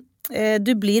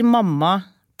du blir mamma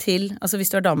til, altså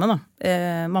hvis du dame da,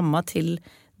 mamma til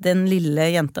den lille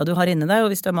jenta du har inni deg,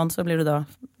 og hvis du mann så blir du da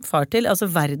far til, altså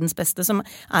verdens beste, som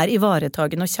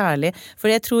ivaretagende og kjærlig. For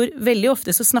jeg tror veldig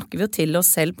ofte så snakker vi jo til oss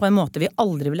selv på en måte vi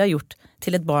aldri ville ha gjort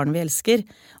til et barn vi elsker.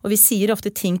 Og vi sier ofte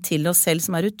ting til oss selv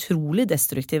som utrolig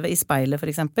destruktive i speilet, for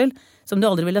eksempel, som du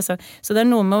aldri ville ha sagt. Så det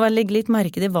noe med å legge litt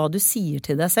merke til hva du sier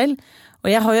til deg selv. Og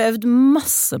jeg har jo øvd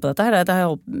masse på dette her, det har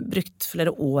jeg brukt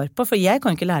flere år på, for jeg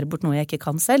kan ikke lære bort noe jeg ikke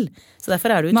kan selv. Så derfor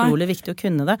det utrolig viktig å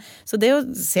kunne det. Så det å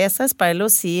se seg i speilet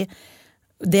og si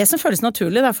det som føles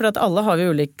naturlig, for at alle har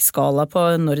jo ulik skala på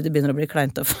når det begynner å bli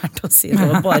kleint og fælt å si det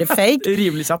var bare fake.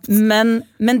 Rimelig kjapt.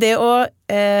 Men det å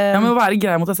men å være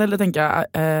grei mot deg selv, det tenker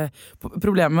jeg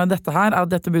problemet med dette her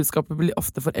at dette budskapet blir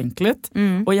ofte forenklet,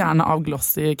 og gjerne av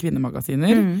glossy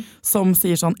kvinnemagasiner, som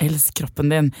sier sånn, elsk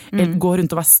kroppen din, gå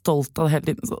rundt og vær stolt av det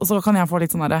hele tiden. Så kan jeg få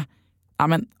litt sånn herre,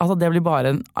 men altså det blir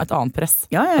bare et annet press.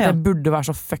 Jeg burde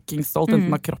være så fucking stolt,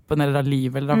 enten av kroppen eller av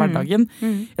livet eller av hverdagen.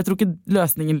 Jeg tror ikke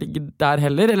løsningen ligger der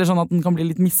heller, eller sånn at den kan bli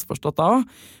litt misforstått da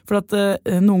også. For at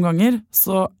noen ganger,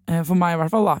 så for meg i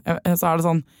hvert fall da, så det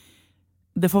sånn,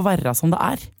 det får være som det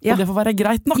og det får være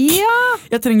greit nok.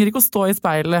 Jeg trenger ikke å stå i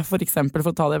speilet, for eksempel,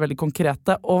 for å ta det veldig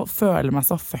konkrete, og føle meg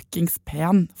så fuckings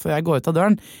pen før jeg går ut av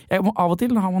døren. Av og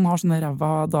til har man sånne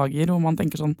ræva dager hvor man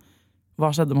tenker sånn, hva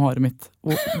skjedde med håret mitt?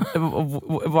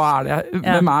 Hva det?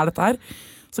 Hvem dette her?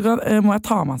 Så må jeg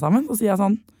ta meg sammen, og sier jeg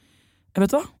sånn,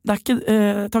 vet du hva? Det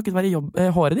ikke takket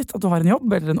være håret ditt, at du har en jobb,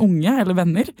 eller en unge, eller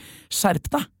venner. Skjerp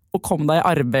deg, og kom deg i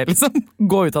arbeid, liksom.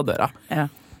 Gå ut av døra.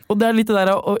 Og det litt det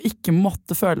der å ikke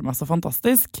måtte føle meg så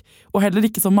fantastisk, og heller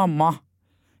ikke som mamma.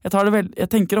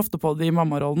 Jeg tenker ofte på det i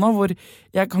mammarollen nå, hvor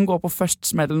jeg kan gå på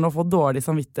først-smellen og få dårlig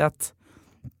samvittighet,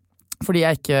 fordi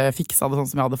jeg ikke fiksa det sånn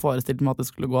som jeg hadde forestilt meg at det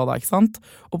skulle gå da, ikke sant?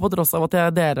 Og på tross av at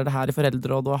jeg deler det her i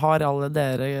foreldrerådet og har alle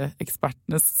dere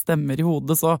ekspertenes stemmer i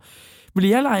hodet, så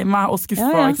blir jeg lei meg og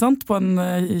skuffa, ikke sant? På en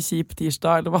kjip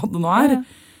tirsdag, eller hva det nå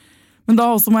Men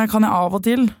da også kan jeg av og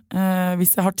til,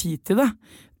 hvis jeg har tid til det,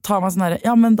 ta meg sånn her,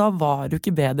 men da var du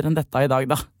ikke bedre enn dette i dag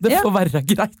da. Det får være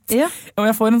greit. Og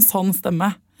jeg får en sånn stemme.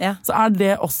 Så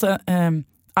det også,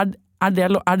 er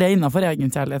det innenfor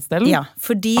egenkjærlighetsdelen? Ja,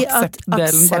 fordi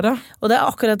Akseptdelen bare? Og det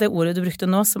akkurat det ordet du brukte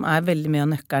nå som veldig mye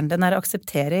av nøkkelen. Den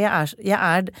akseptere.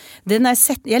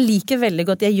 Jeg liker veldig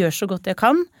godt, jeg gjør så godt jeg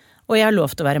kan, og jeg har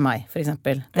lov til å være meg, for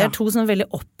eksempel. Det to sånne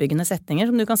veldig oppbyggende setninger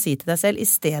som du kan si til deg selv, i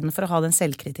stedet for å ha den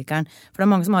selvkritikeren. For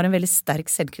det mange som har en veldig sterk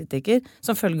selvkritiker,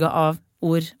 som følge av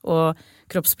ord og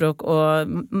kroppsspråk og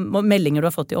meldinger du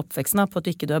har fått i oppveksten på at du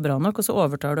ikke er bra nok, og så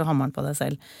overtar du hammeren på deg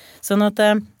selv. Sånn at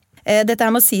dette her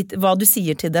med å si hva du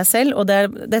sier til deg selv, og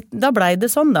da ble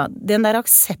det sånn da. Den der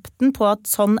aksepten på at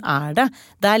sånn det,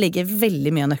 der ligger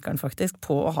veldig mye av nøkkelen faktisk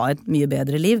på å ha et mye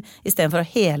bedre liv, i stedet for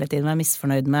å hele tiden være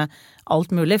misfornøyd med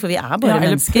alt mulig, for vi bare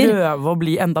mennesker. Eller prøve å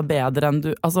bli enda bedre enn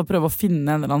du, altså prøve å finne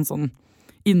en eller annen sånn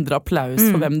indre applaus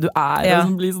for hvem du og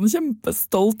sånn, bli sånn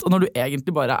kjempestolt, og når du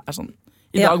egentlig bare sånn,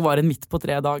 i dag var en midt på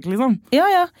 3 dager, liksom.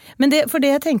 Ja. Men for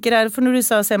det jeg tenker for når du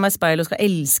sa se meg i speil og skal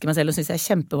elske meg selv og synes jeg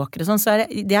kjempevakker og sånn, så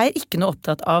jeg er ikke noe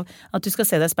opptatt av at du skal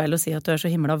se deg i speil og si at du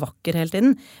så himla vakker hele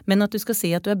tiden, men at du skal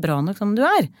si at du bra nok som du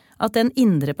At den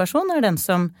indre personen den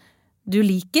som du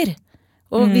liker.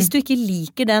 Og hvis du ikke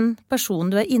liker den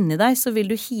personen du inni deg, så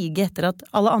vil du hige etter at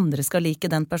alle andre skal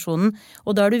like den personen,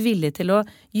 og da du villig til å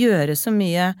gjøre så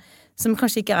mye som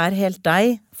kanskje ikke helt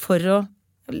deg, for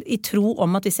i tro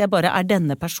om at hvis jeg bare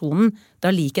denne personen, da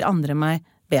liker andre meg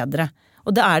bedre.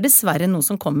 Og det dessverre noe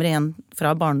som kommer igjen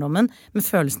fra barndommen, men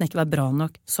følelsen ikke var bra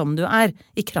nok som du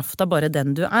i kraft av bare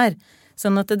den du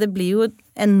Sånn at det blir jo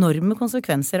enorme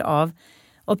konsekvenser av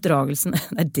oppdragelsen.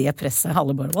 Det presset,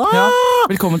 alle bare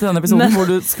velkommen til denne episoden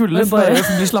hvor du skulle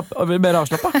bli mer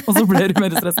avslappet, og så ble du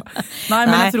mer stresset. Nei,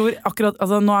 men jeg tror akkurat,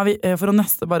 altså nå vi, for å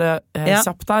nøste bare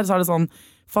kjapt her, så det sånn,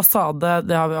 fasade,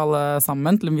 det har vi alle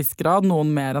sammen til en viss grad, noen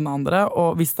mer enn andre,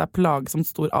 og hvis det plagsomt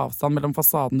stor avstand mellom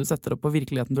fasaden du setter opp og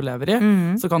virkeligheten du lever i,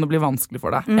 så kan det bli vanskelig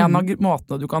for deg. En av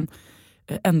måtene du kan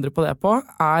endre på det på,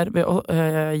 ved å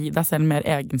gi deg selv mer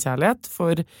egenkjærlighet,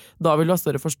 for da vil du ha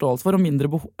større forståelse for, og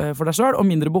mindre for deg selv, og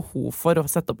mindre behov for å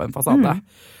sette opp en fasade.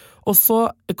 Og så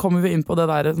kommer vi inn på det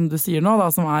der som du sier nå,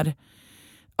 da, som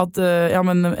at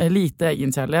lite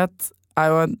egenkjærlighet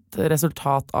jo et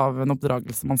resultat av en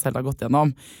oppdragelse man selv har gått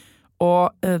gjennom.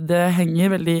 Og det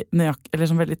henger veldig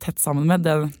veldig tett sammen med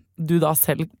det du da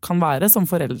selv kan være som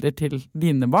forelder til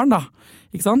dine barn, da.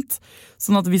 Ikke sant?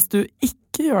 Sånn at hvis du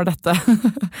ikke gjør dette,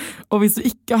 og hvis du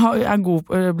ikke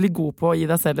blir god på å gi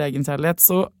deg selv egenkjærlighet,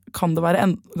 så kan det være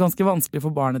ganske vanskelig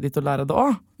for barnet ditt å lære det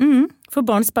også. For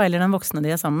barn speiler den voksne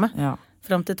de er sammen med. Ja.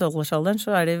 Fram til 12-årsalderen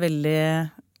så er de veldig...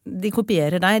 De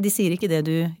kopierer deg, de sier ikke det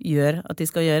du gjør at de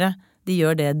skal gjøre. De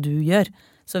gjør det du gjør.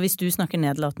 Så hvis du snakker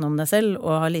nedlatende om deg selv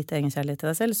og har lite egenkjærlighet til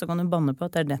deg selv, så kan du banne på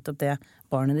at det er nettopp det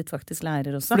barnet ditt faktisk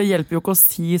lærer også. For det hjelper jo ikke å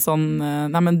si sånn,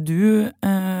 nei, men du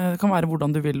kan være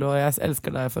hvordan du vil, og jeg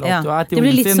elsker deg for alt du er til ungen sin. Det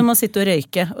blir litt som å sitte og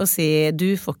røyke og si, du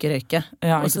får ikke røyke.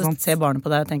 Ja, og så ser barnet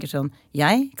på deg og tenker sånn,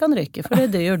 jeg kan røyke, for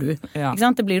det gjør du. Ja. Ikke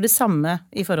sant? Det blir det samme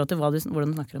i forhold til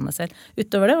hvordan du snakker om deg selv.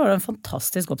 Utover det var det en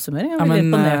fantastisk oppsummering. Jeg er veldig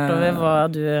imponert over hva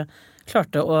du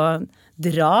klarte å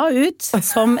dra ut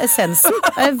som essensen.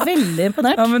 Jeg er veldig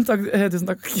imponert. Ja, men tusen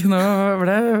takk. Nå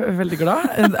ble jeg veldig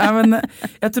glad. Men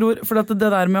jeg tror, for at det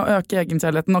der med å øke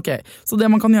egenkjærligheten, ok. Så det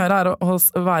man kan gjøre er å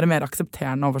være mer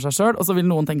aksepterende over seg selv, og så vil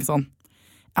noen tenke sånn,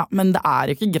 ja, men det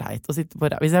er jo ikke greit å sitte på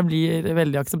ræva. Hvis jeg blir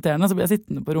veldig aksepterende, så blir jeg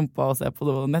sittende på rumpa og se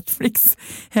på Netflix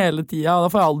hele tiden, og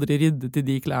da får jeg aldri ryddet i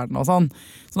de klærne og sånn.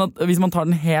 Sånn at hvis man tar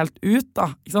den helt ut,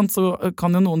 da, ikke sant, så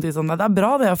kan jo noen si sånn, det er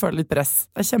bra det å føle litt press.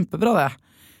 Det er kjempebra det.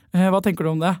 Hva tenker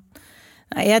du om det?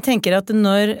 Nei, jeg tenker at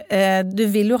når du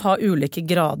vil jo ha ulike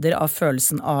grader av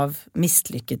følelsen av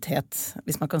mislykkethet,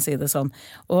 hvis man kan si det sånn.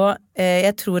 Og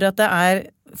jeg tror at det er,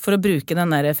 for å bruke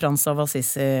den der Frans av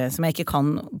Assisi, som jeg ikke kan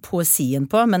poesien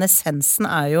på, men essensen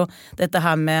er jo dette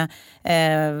her med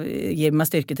gir meg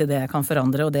styrke til det jeg kan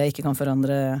forandre, og det jeg ikke kan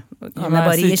forandre kan jeg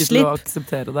bare gi slipp. Til å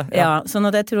akseptere det. Ja, sånn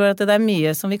at jeg tror at det er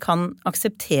mye som vi kan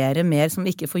akseptere mer, som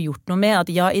vi ikke får gjort noe med.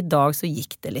 At ja, i dag så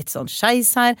gikk det litt sånn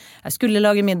skeis her, jeg skulle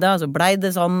lage middag, så blei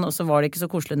det sånn, og så var det ikke så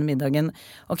koselig under middagen.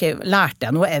 Ok, lærte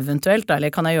jeg noe eventuelt, da,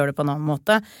 eller kan jeg gjøre det på en annen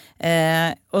måte?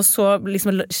 Og så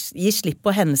liksom gi slipp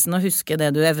på hendelsen og huske det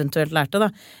du eventuelt lærte,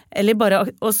 da. Eller bare,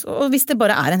 og hvis det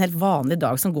bare er en helt vanlig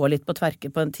dag som går litt på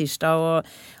tverke på en tirsdag,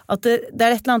 og at det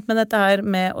er et eller annet med dette her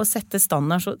med å sette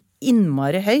standard så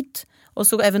innmari høyt, og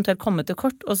så eventuelt komme til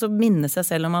kort, og så minne seg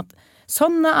selv om at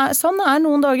sånn er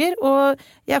noen dager, og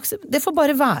det får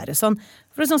bare være sånn.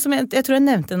 For det er sånn som jeg tror jeg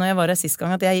nevnte når jeg var her sist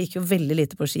gang, at jeg gikk jo veldig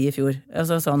lite på ski i fjor.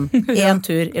 Altså sånn, en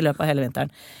tur i løpet av hele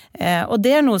vinteren. Og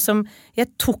det er noe som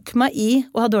jeg tok meg i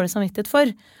å ha dårlig samvittighet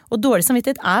for. Og dårlig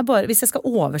samvittighet er bare, hvis jeg skal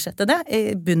oversette det,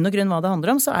 i bunn og grunn hva det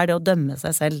handler om, så er det å dømme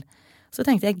seg selv. Så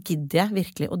tenkte jeg, gidder jeg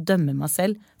virkelig å dømme meg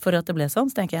selv for at det ble sånn?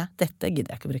 Så tenker jeg, dette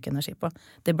gidder jeg ikke å bruke energi på.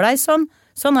 Det blei sånn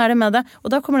er det med det.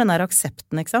 Og da kommer den der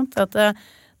aksepten, ikke sant? At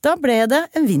da ble det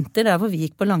en vinter der hvor vi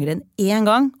gikk på langrenn 1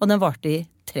 gang, og den varte i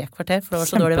 3 kvarter, for det var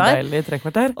så dårlig vær. Kjempedeilig 3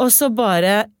 kvarter. Og så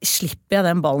bare slipper jeg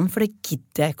den ballen, for det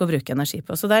gidder jeg ikke å bruke energi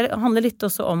på. Så det handler litt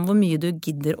også om hvor mye du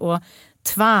gidder å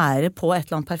tvære på et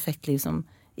eller annet perfekt liv som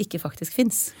ikke faktisk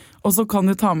finnes. Og så kan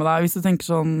du ta med deg, hvis du tenker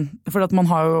sånn, for at man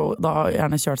har jo da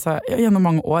gjerne kjørt seg gjennom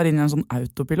mange år inn i en sånn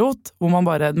autopilot, hvor man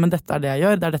bare, men dette er det jeg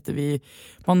gjør, det er dette vi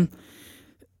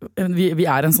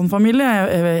er en sånn familie.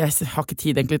 Jeg har ikke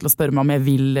tid egentlig til å spørre meg om jeg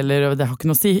vil, eller det har ikke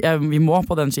noe å si. Vi må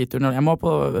på den skituren, jeg må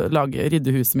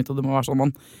rydde huset mitt, og det må være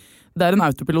sånn. Det er en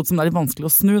autopilot som det er litt vanskelig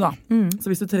å snu, da.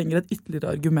 Så hvis du trenger et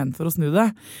ytterligere argument for å snu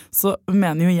det, så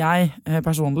mener jo jeg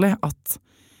personlig at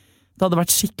det hadde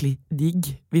vært skikkelig digg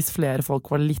hvis flere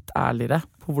folk var litt ærligere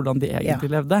på hvordan de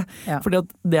egentlig levde. Ja. Fordi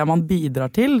at det man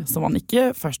bidrar til, som man ikke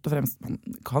først og fremst man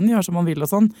kan gjøre som man vil og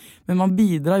sånn, men man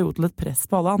bidrar jo til et press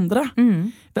på alle andre.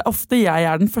 Det er ofte jeg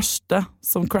er den første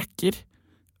som cracker,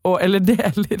 eller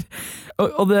deler.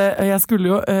 Og jeg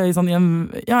skulle jo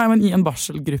i en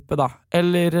barselgruppe da,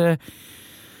 eller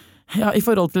i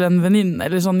forhold til en venninne,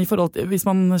 eller sånn i forhold til, hvis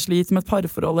man sliter med et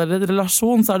parforhold eller et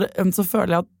relasjon, så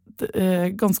føler jeg at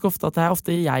ganske ofte at det er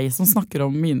ofte jeg som snakker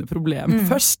om mine problemer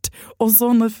først, og så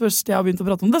når først jeg har begynt å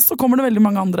prate om det, så kommer det veldig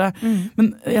mange andre.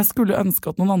 Men jeg skulle ønske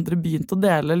at noen andre begynte å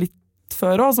dele litt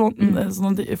før også,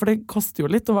 for det koster jo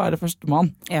litt å være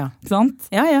førstemann. Ja. Ikke sant?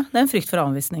 Ja, det er en frykt for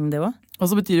avvisning det også. Og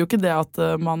så betyr jo ikke det at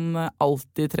man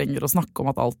alltid trenger å snakke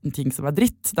om at alt en ting som er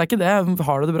dritt. Det er ikke det.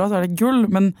 Har du det bra, så er det gull,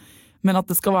 men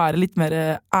at det skal være litt mer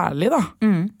ærlig, da.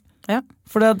 Ja.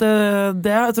 For det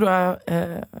tror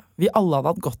jeg vi alle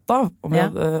hadde hatt godt av,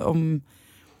 om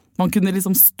man kunne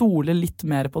liksom stole litt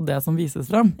mer på det som vises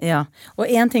frem. Ja, og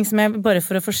en ting som jeg, bare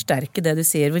for å forsterke det du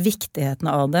sier, hvor viktigheten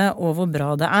av det, og hvor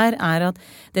bra det er at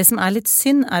det som er litt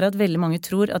synd, er at veldig mange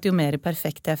tror at jo mer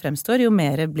perfekt jeg fremstår, jo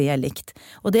mer blir jeg likt.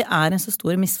 Og det er en så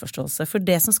stor misforståelse, for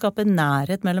det som skaper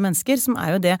nærhet mellom mennesker, som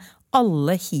er jo det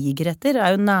alle higer etter,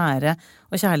 er jo nære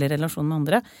og kjærlige relasjoner med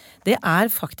andre, det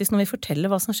er faktisk når vi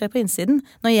forteller hva som skjer på innsiden.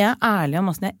 Når jeg er ærlig om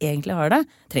hvordan jeg egentlig har det,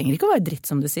 trenger ikke å være dritt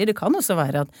som du sier, det kan også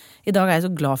være at i dag er jeg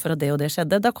så glad for at det og det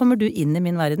skjedde, da kommer du inn i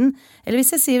min verden. Eller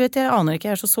hvis jeg sier, vet jeg aner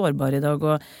ikke, jeg er så sårbar i dag,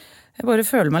 og jeg bare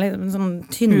føler meg litt sånn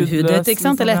tynnhudet, ikke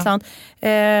sant, eller et eller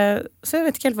annet. Så jeg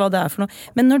vet ikke helt hva det er for noe.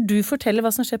 Men når du forteller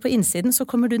hva som skjer på innsiden, så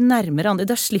kommer du nærmere andre.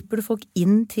 Da slipper du folk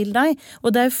inn til deg.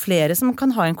 Og det er jo flere som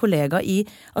kan ha en kollega i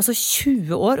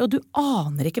 20 år, og du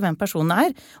aner ikke hvem personen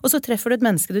er. Og så treffer du et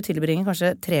menneske du tilbringer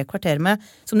kanskje 3 kvarter med,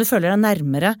 som du føler deg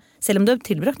nærmere, selv om du har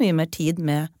tilbrakt mye mer tid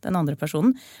med den andre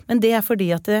personen. Men det er fordi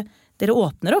at dere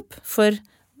åpner opp for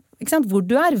ikke sant? Hvor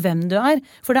du er, hvem du er.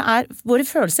 For våre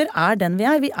følelser er den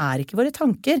vi er ikke våre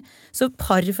tanker. Så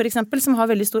par for eksempel, som har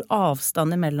veldig stor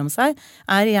avstand imellom seg,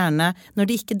 er gjerne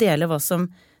når de ikke deler hva som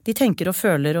de tenker og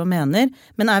føler og mener,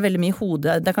 men er veldig mye i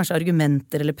hodet, det er kanskje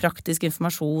argumenter eller praktisk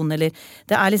informasjon, eller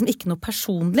det er liksom ikke noe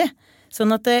personlig.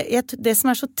 Sånn at det som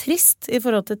er så trist i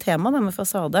forhold til temaet med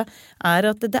fasade, er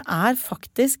at det er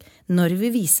faktisk når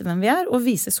vi viser hvem vi er, og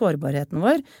viser sårbarheten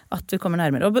vår, at vi kommer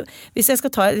nærmere. Og hvis jeg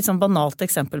skal ta et litt sånn banalt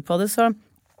eksempel på det, så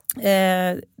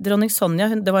dronning Sonja,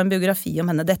 det var en biografi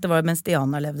om henne, dette var mens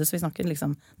Diana levde, så vi snakker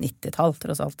liksom 90-tall,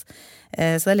 tross alt.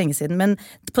 Så det er lenge siden. Men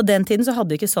på den tiden så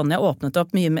hadde ikke Sonja åpnet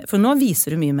opp mye mer, for nå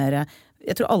viser hun mye mer.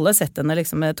 Jeg tror alle har sett henne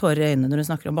liksom med tårer i øynene når hun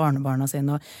snakker om barnebarna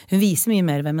sine, og hun viser mye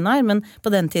mer hvem hun er, men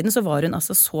på den tiden så var hun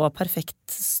altså så perfekt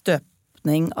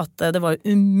støpning at det var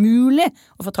umulig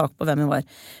å få tak på hvem hun var.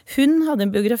 Hun hadde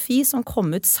en biografi som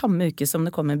kom ut samme uke som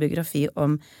det kom en biografi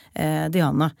om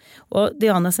Diana. Og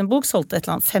Diana sin bok solgte et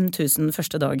eller annet 5000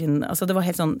 første dagen. Altså det var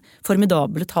helt sånn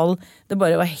formidable tall. Det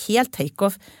bare var helt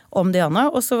take-off om Diana,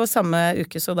 og så var samme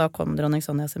uke så da kom dronning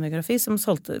Sonja sin biografi som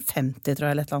solgte 50, tror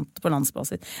jeg, eller et eller annet på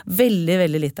landsbasis. Veldig,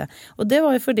 veldig lite. Og det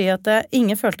var jo fordi at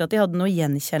ingen følte at de hadde noe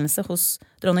gjenkjennelse hos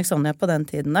dronning Sonja på den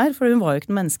tiden der, for hun var jo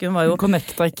ikke noe menneske, hun var jo... Hun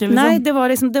connecta ikke, liksom. Nei,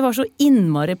 det var så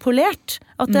innmari polert,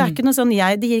 at det er ikke noe sånn,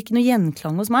 det gir ikke noe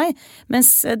gjenklang hos meg,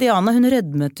 mens Diana, hun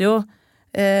rødmet jo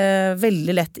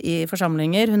veldig lett i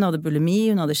forsamlinger, hun hadde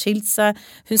bulimi, hun hadde skilt seg,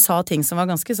 hun sa ting som var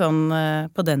ganske sånn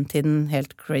på den tiden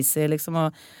helt crazy, liksom,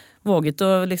 og våget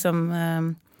å liksom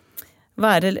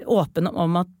være åpen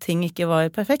om at ting ikke var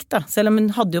perfekt da, selv om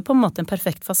hun hadde jo på en måte en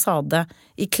perfekt fasade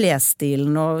i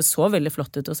klesstilen og så veldig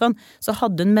flott ut og sånn, så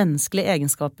hadde hun menneskelige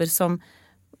egenskaper som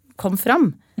kom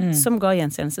fram, som ga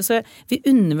gjenkjennelse. Så vi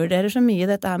undervurderer så mye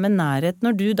dette her med nærhet.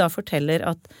 Når du da forteller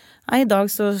at i dag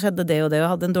så skjedde det og det, og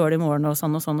jeg hadde en dårlig morgen og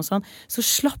sånn og sånn og sånn, så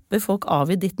slapper folk av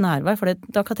i ditt nærvær, for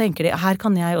da tenker de, her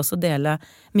kan jeg også dele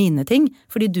mine ting,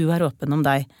 fordi du er åpen om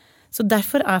deg. Så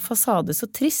derfor er fasade så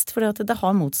trist, fordi at det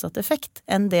har motsatt effekt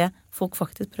enn det folk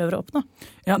faktisk prøver å oppnå.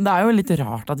 Ja, det er jo litt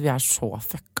rart at vi er så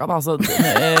fucka, da. Altså,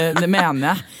 det mener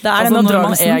jeg. Det er altså, den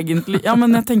oppdragelsen. Ja,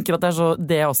 men jeg tenker at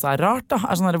det også er rart, da.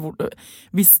 Er sånn der,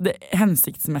 hvis det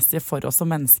hensiktsmessige for oss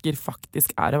som mennesker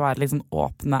faktisk er å være liksom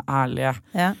åpne, ærlige,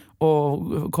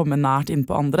 og komme nært inn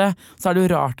på andre, så er det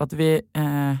jo rart at vi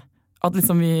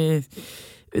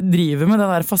driver med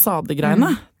det der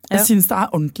fasadegreiene. Jeg synes det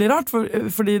er ordentlig rart,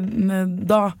 fordi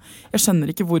da, jeg skjønner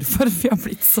ikke hvorfor vi har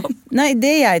blitt sånn. Nei, det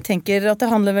jeg tenker at det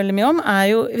handler veldig mye om er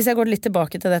jo, hvis jeg går litt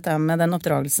tilbake til dette med den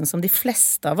oppdragelsen som de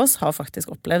fleste av oss har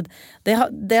faktisk opplevd, det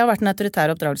har vært den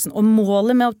autoritære oppdragelsen, og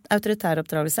målet med autoritær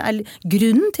oppdragelse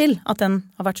grunnen til at den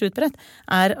har vært så utbredt,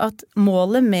 er at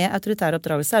målet med autoritær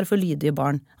oppdragelse er å få lydige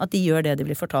barn, at de gjør det de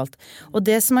blir fortalt. Og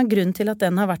det som er grunnen til at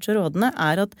den har vært så rådende,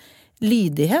 er at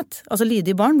lydighet, altså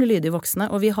lydige barn blir lydige voksne,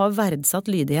 og vi har verdsatt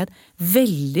lydighet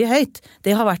veldig høyt.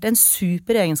 Det har vært en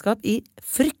super egenskap i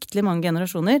fryktelig mange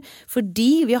generasjoner,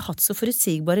 fordi vi har hatt så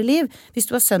forutsigbare liv. Hvis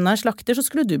du var sønn av en slakter, så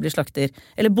skulle du bli slakter.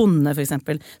 Eller bonde, for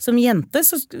eksempel. Som jente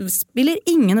så spiller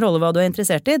ingen rolle hva du er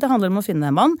interessert i. Det handler om å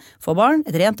finne en mann, få barn,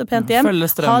 et rent og pent hjem,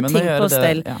 ha ting på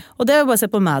stell. Ja. Og det er jo bare å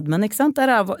se på Mad Men, ikke sant?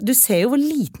 Du ser jo hvor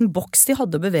liten boks de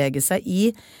hadde å bevege seg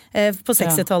i på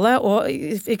 60-tallet, og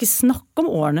ikke snakk om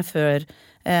årene før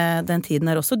den tiden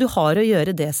her også. Du har å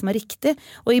gjøre det som er riktig.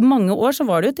 Og i mange år så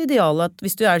var det jo et ideal at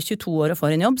hvis du er 22 år og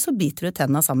får en jobb, så biter du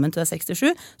tennene sammen til du er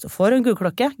 67, så får du en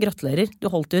gullklokke, gratulerer, du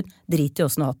holdt ut, drit i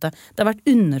åssen du har hatt det. Det har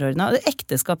vært underordnet, og det er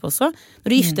ekteskap også.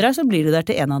 Når du gifter deg, så blir du der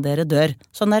til en av dere dør.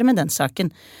 Sånn er det med den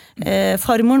saken.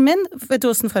 Farmoren min, vet du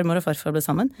hvordan farmor og farfar ble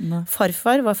sammen? Ne.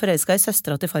 Farfar var forelsket i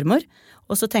søstera til farmor,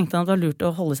 og så tenkte han at det var lurt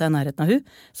å holde seg i nærheten av hun,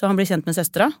 så han ble kjent med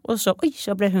søstera, og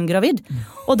så ble hun gravid.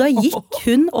 Og da gikk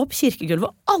hun opp kirkegulvet,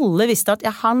 og alle visste at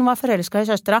han var forelsket i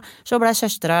søstera, så ble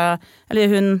søstera,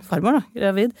 eller hun farmor da,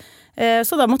 gravid.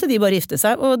 Så da måtte de bare gifte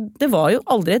seg, og det var jo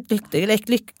aldri et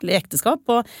lykkelig ekteskap,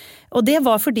 og det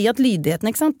var fordi at lydigheten,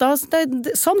 ikke sant,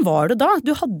 sånn var det da.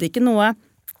 Du hadde ikke noe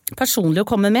personlig å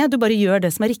komme med, du bare gjør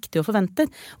det som riktig og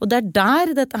forventet. Og det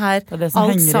der dette her, det som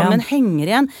alt sammen henger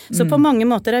igjen. Så på mange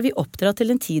måter vi oppdratt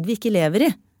til en tid vi ikke lever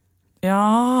i.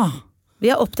 Ja. Vi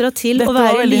oppdratt til dette å være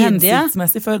lydige. Dette var veldig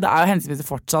hensiktsmessig før. Det jo hensiktsmessig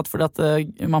fortsatt, fordi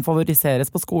at man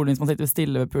favoriseres på skolen hvis man sitter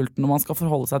stille ved pulten, og man skal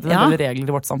forholde seg til en del regler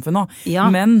i vårt samfunn nå. Ja.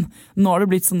 Men nå har det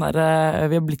blitt sånn der,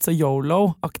 vi har blitt så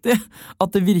YOLO-aktig,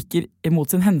 at det virker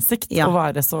imot sin hensikt å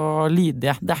være så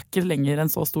lydige. Det ikke lenger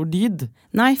en så stor dyd.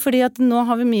 Nei, fordi at nå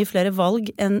har vi mye flere valg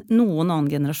enn noen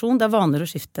annen generasjon. Det vanligere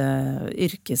å skifte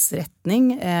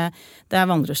yrkesretning. Det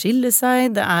vanligere å skille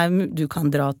seg. Du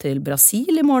kan dra til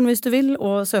Brasil i morgen hvis du vil,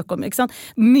 og søke om, ikke sant?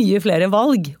 Mye flere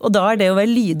valg, og da det å være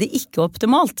lydig ikke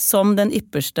optimalt som den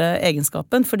ypperste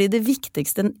egenskapen, fordi det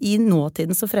viktigste i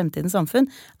nåtidens og fremtidens samfunn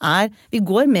vi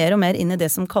går mer og mer inn i det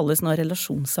som kalles nå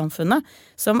relasjonssamfunnet,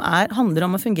 som handler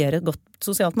om å fungere godt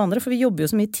sosialt med andre, for vi jobber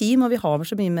jo så mye i team, og vi har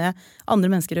så mye med andre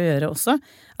mennesker å gjøre også,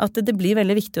 at det blir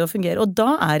veldig viktig å fungere, og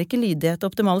da ikke lydighet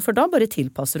optimale, for da bare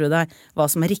tilpasser du deg hva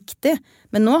som riktig,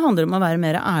 men nå handler det om å være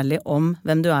mer ærlig om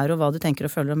hvem du og hva du tenker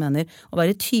og føler og mener, og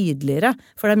være tydeligere,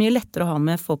 for det mye lettere å ha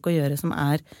med folk å gjøre som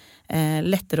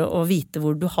lettere å vite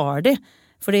hvor du har de.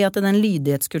 Fordi at den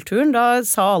lydighetskulturen, da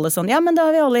sa alle sånn, ja, men da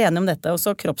vi alle enige om dette, og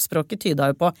så kroppsspråket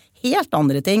tyda jo på helt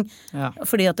andre ting,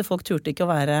 fordi at folk turte ikke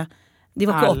å være, de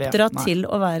var ikke oppdratt til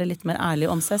å være litt mer ærlig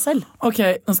om seg selv. Ok,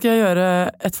 nå skal jeg gjøre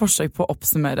et forsøk på å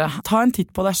oppsummere. Ta en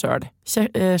titt på deg selv.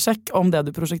 Sjekk om det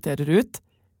du prosjekterer ut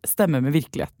stemmer med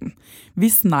virkeligheten.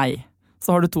 Hvis nei,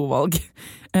 så har du 2 valg.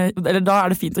 Eller da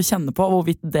det fint å kjenne på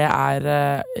hvorvidt det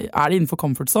det innenfor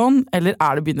comfort zone, eller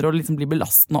det begynner å liksom bli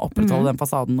belastende å opprettholde den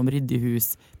fasaden om ryddig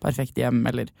hus, perfekt hjem,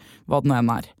 eller hva det nå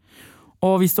enn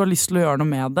Og hvis du har lyst til å gjøre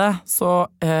noe med det, så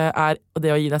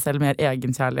det å gi deg selv mer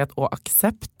egenkjærlighet og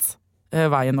aksept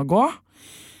veien å gå.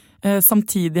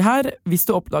 Samtidig her, hvis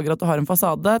du oppdager at du har en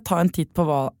fasade, ta en titt på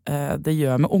hva det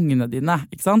gjør med ungene dine,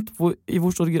 ikke sant? I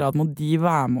hvor stor grad må de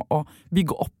være med å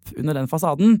bygge opp under den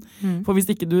fasaden. For hvis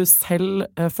ikke du selv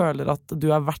føler at du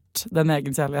verdt den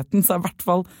egenkjærligheten, så i hvert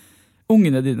fall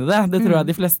ungene dine det. Det tror jeg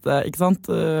de fleste, ikke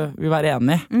sant, vil være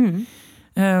enig i.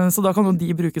 Så da kan jo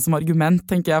de bruke som argument,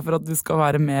 tenker jeg, for at du skal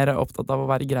være mer opptatt av å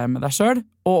være grei med deg selv,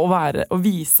 og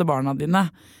vise barna dine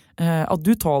at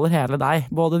du tåler hele deg,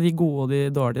 både de gode og de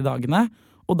dårlige dagene,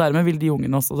 og dermed vil de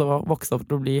ungene også vokse opp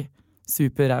til å bli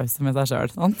superrause med seg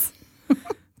selv, sant?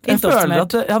 Jeg føler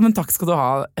at, ja, men takk skal du ha.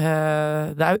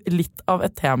 Det jo litt av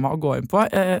et tema å gå inn på.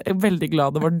 Jeg veldig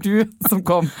glad det var du som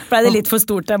kom. Ble det litt for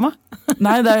stort tema?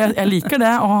 Nei, jeg liker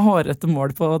det, å ha hårete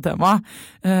mål på temaet.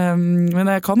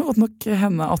 Men det kan jo godt nok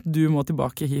hende at du må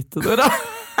tilbake hit, Dora.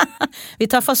 Vi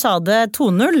tar fasade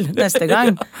 2.0 neste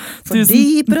gang. For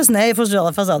dypere ned i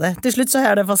fasade. Til slutt så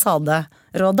det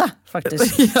fasaderådet,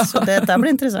 faktisk. Ja. Så det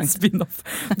blir interessant. Spin-off.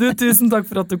 Tusen takk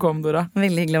for at du kom, Dora.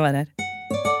 Veldig hyggelig å være her.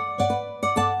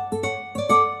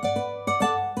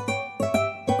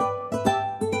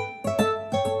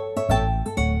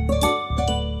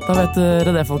 Da vet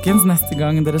dere det, folkens. Neste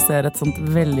gang dere ser et sånt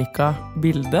vellykka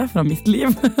bilde fra mitt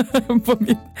liv på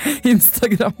min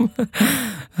Instagram,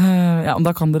 ja,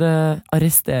 da kan dere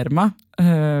arrestere meg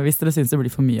hvis dere synes det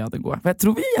blir for mye av det gode. For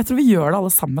jeg tror vi gjør det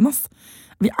alle sammen, ass.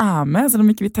 Vi med, selv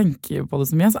om ikke vi tenker på det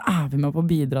så mye, så vi med på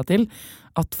å bidra til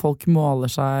at folk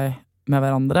måler seg med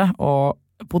hverandre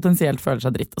og potensielt føler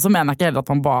seg dritt. Og så mener jeg ikke heller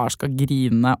at man bare skal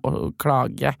grine og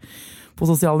klage på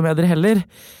sosiale medier heller.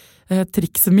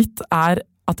 Trikset mitt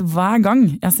at hver gang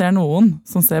jeg ser noen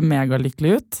som ser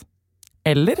megalykkelig ut,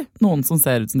 eller noen som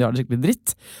ser ut som de har det skikkelig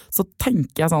dritt, så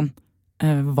tenker jeg sånn,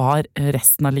 hva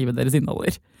resten av livet deres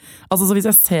inneholder. Altså, så hvis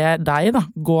jeg ser deg da,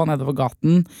 gå nedover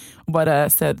gaten, og bare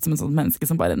ser ut som en sånn menneske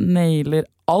som bare nailer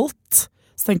alt,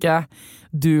 så tenker jeg,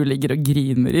 du ligger og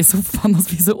griner i sofaen og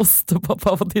spiser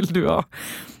ostepop av og til, du også.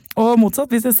 Og motsatt,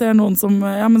 hvis jeg ser noen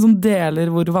som deler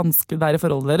hvor vanskelig det i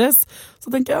forholdet deres, så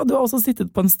tenker jeg, du har også sittet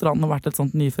på en strand og vært et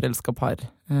sånt nyforelsket par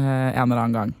en eller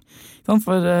annen gang.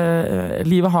 For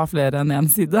livet har flere enn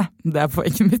en side, det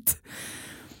poenget mitt.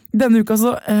 Denne uka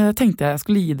så tenkte jeg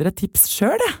skulle gi dere tips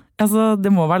selv. Altså,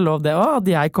 det må være lov det også, at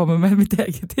jeg kommer med mitt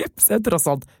eget tips. Jeg tross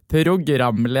alt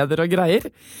programleder og greier.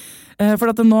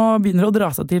 For at det nå begynner å dra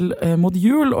seg til mot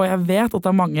jul, og jeg vet at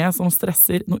det mange som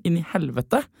stresser noe inn i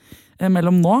helvete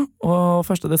mellom nå og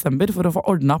 1. desember for å få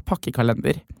ordnet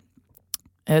pakkekalender.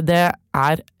 Det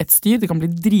et styr, det kan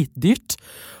bli dritdyrt,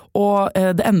 og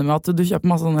det ender med at du kjøper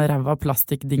masse sånne ræva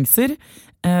plastikkdingser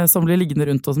som blir liggende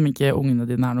rundt og som ikke ungene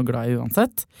dine noe glad i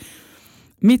uansett.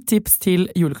 Mitt tips til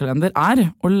julekalender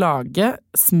å lage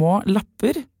små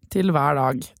lapper til hver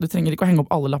dag. Du trenger ikke å henge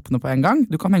opp alle lappene på en gang,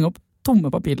 du kan henge opp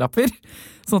tomme papirlapper,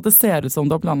 sånn at det ser ut som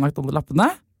du har planlagt alle lappene,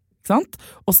 Ikke sant?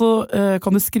 Og så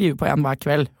kan du skrive på en hver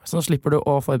kveld, så slipper du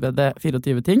å forberede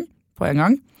 24 ting på en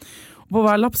gang. Og på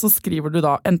hver lapp så skriver du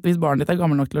da, enten hvis barnet ditt er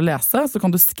gammel nok til å lese, så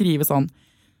kan du skrive sånn,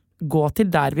 gå til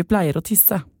der vi pleier å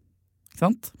tisse. Ikke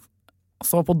sant?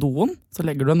 Så på doen så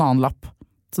legger du en annen lapp,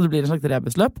 så det blir en slags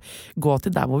rebusløp. Gå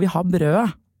til der hvor vi har brødet.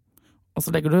 Og så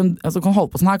legger du, altså kan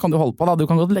holde på sånn her, kan du holde på da. Du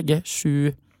kan godt legge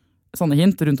 7 sånne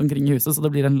hint rundt omkring i huset, så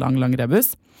det blir en lang rebus.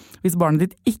 Hvis barnet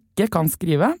ditt ikke kan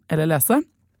skrive eller lese,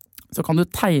 så kan du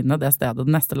tegne det stedet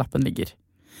den neste lappen ligger.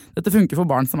 Dette funker for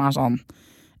barn som er sånn,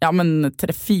 ja, men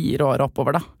 3-4 år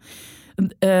oppover da.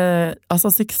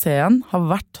 Altså, suksessen har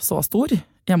vært så stor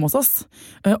hjemme hos oss.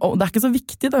 Og det er ikke så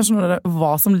viktig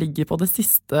hva som ligger på det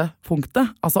siste punktet.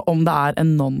 Altså om det er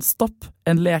en non-stop,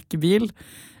 en lekebil,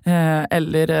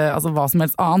 eller altså hva som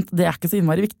helst annet. Det er ikke så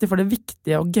innmari viktig, for det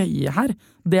viktige og gøye her,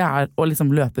 det er å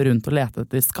liksom løpe rundt og lete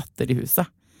etter skatter i huset.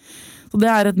 Så det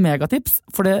er et megatips.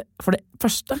 For det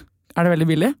første er det veldig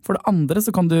billig. For det andre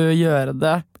så kan du gjøre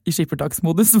det i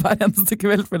skippertaksmodus hver eneste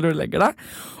kveld før du legger deg.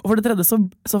 Og for det tredje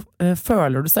så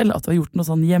føler du selv at du har gjort noe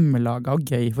sånn hjemmelaga og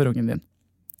gøy for ungen din.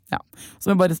 Ja,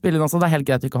 så vi bare spiller inn også. Det er helt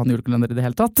greit å ikke ha en julekalender i det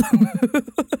hele tatt.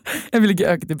 Jeg vil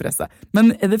ikke øke til presset.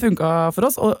 Men det funket for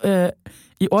oss, og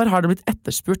i år har det blitt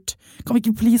etterspurt. Kan vi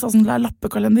ikke please ha sånn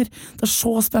lappekalender? Det er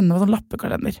så spennende med sånn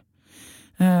lappekalender.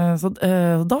 Så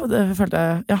da følte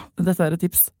jeg, ja, dette er et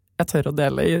tips jeg tør å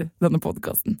dele i denne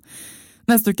podcasten.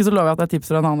 Neste uke så lover jeg at det er tips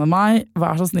fra en annen enn meg.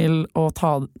 Vær så snill å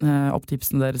ta opp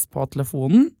tipsene deres på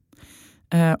telefonen,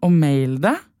 og mail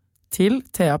det til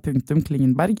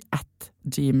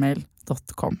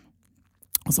thea.klingenberg@gmail.com.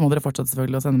 Og så må dere fortsette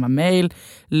selvfølgelig å sende meg mail,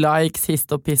 likes, hist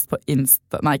og pist på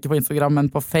ikke på Instagram, men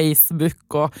på Facebook,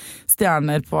 og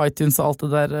stjerner på iTunes og alt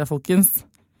det der, folkens.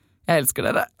 Jeg elsker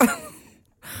dere.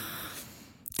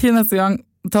 Til neste gang,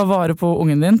 ta vare på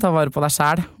ungen din, ta vare på deg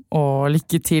selv, og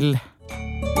lykke til.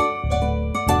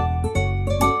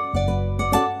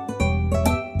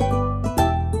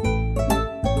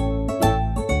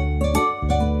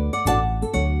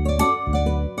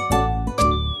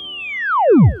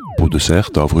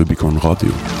 Produsert av Rubicon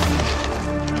Radio.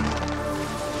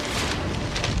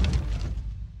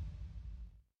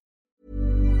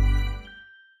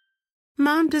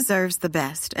 Mom deserves the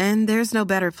best, and there's no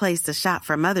better place to shop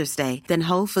for Mother's Day than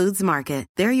Whole Foods Market.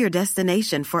 They're your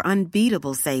destination for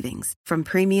unbeatable savings, from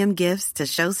premium gifts to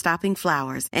show-stopping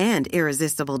flowers and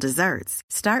irresistible desserts.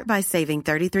 Start by saving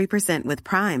 33% with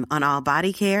Prime on all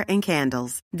body care and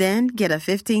candles. Then get a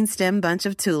 15-stem bunch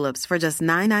of tulips for just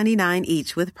 $9.99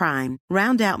 each with Prime.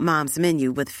 Round out Mom's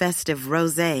menu with festive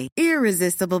rosé,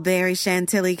 irresistible berry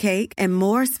chantilly cake, and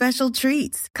more special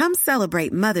treats. Come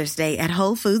celebrate Mother's Day at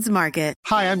Whole Foods Market.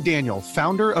 Hi, I'm Daniel,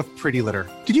 founder of Pretty Litter.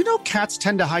 Did you know cats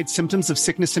tend to hide symptoms of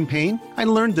sickness and pain? I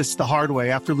learned this the hard way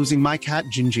after losing my cat,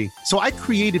 Gingy. So I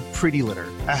created Pretty Litter,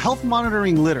 a health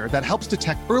monitoring litter that helps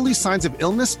detect early signs of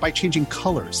illness by changing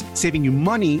colors, saving you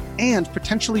money and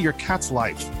potentially your cat's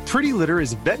life. Pretty Litter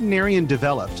is veterinarian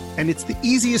developed, and it's the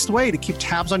easiest way to keep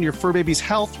tabs on your fur baby's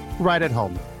health right at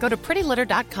home. Go to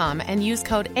prettylitter.com and use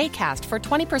code ACAST for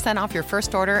 20% off your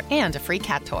first order and a free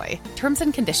cat toy. Terms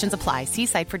and conditions apply. See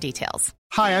site for details.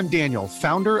 Hi, I'm Daniel,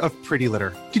 founder of Pretty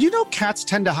Litter. Did you know cats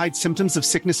tend to hide symptoms of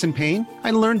sickness and pain?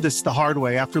 I learned this the hard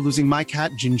way after losing my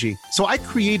cat, Gingy. So I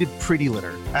created Pretty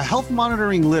Litter, a health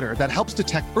monitoring litter that helps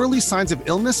detect early signs of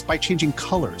illness by changing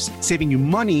colors, saving you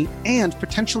money and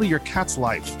potentially your cat's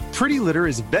life. Pretty Litter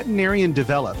is veterinarian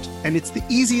developed, and it's the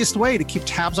easiest way to keep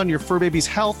tabs on your fur baby's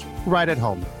health right at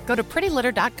home. Go to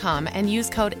prettylitter.com and use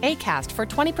code ACAST for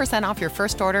 20% off your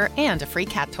first order and a free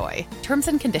cat toy. Terms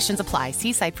and conditions apply.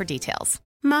 See site for details.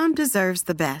 Mom deserves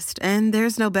the best, and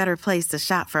there's no better place to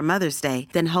shop for Mother's Day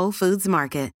than Whole Foods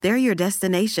Market. They're your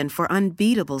destination for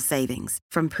unbeatable savings,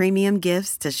 from premium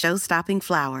gifts to show-stopping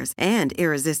flowers and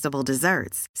irresistible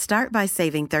desserts. Start by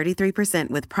saving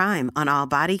 33% with Prime on all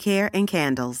body care and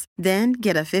candles. Then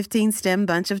get a 15-stem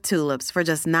bunch of tulips for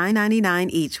just $9.99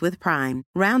 each with Prime.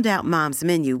 Round out Mom's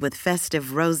menu with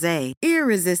festive rosé,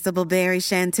 irresistible berry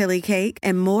chantilly cake,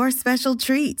 and more special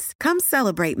treats. Come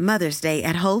celebrate Mother's Day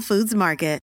at Whole Foods Market.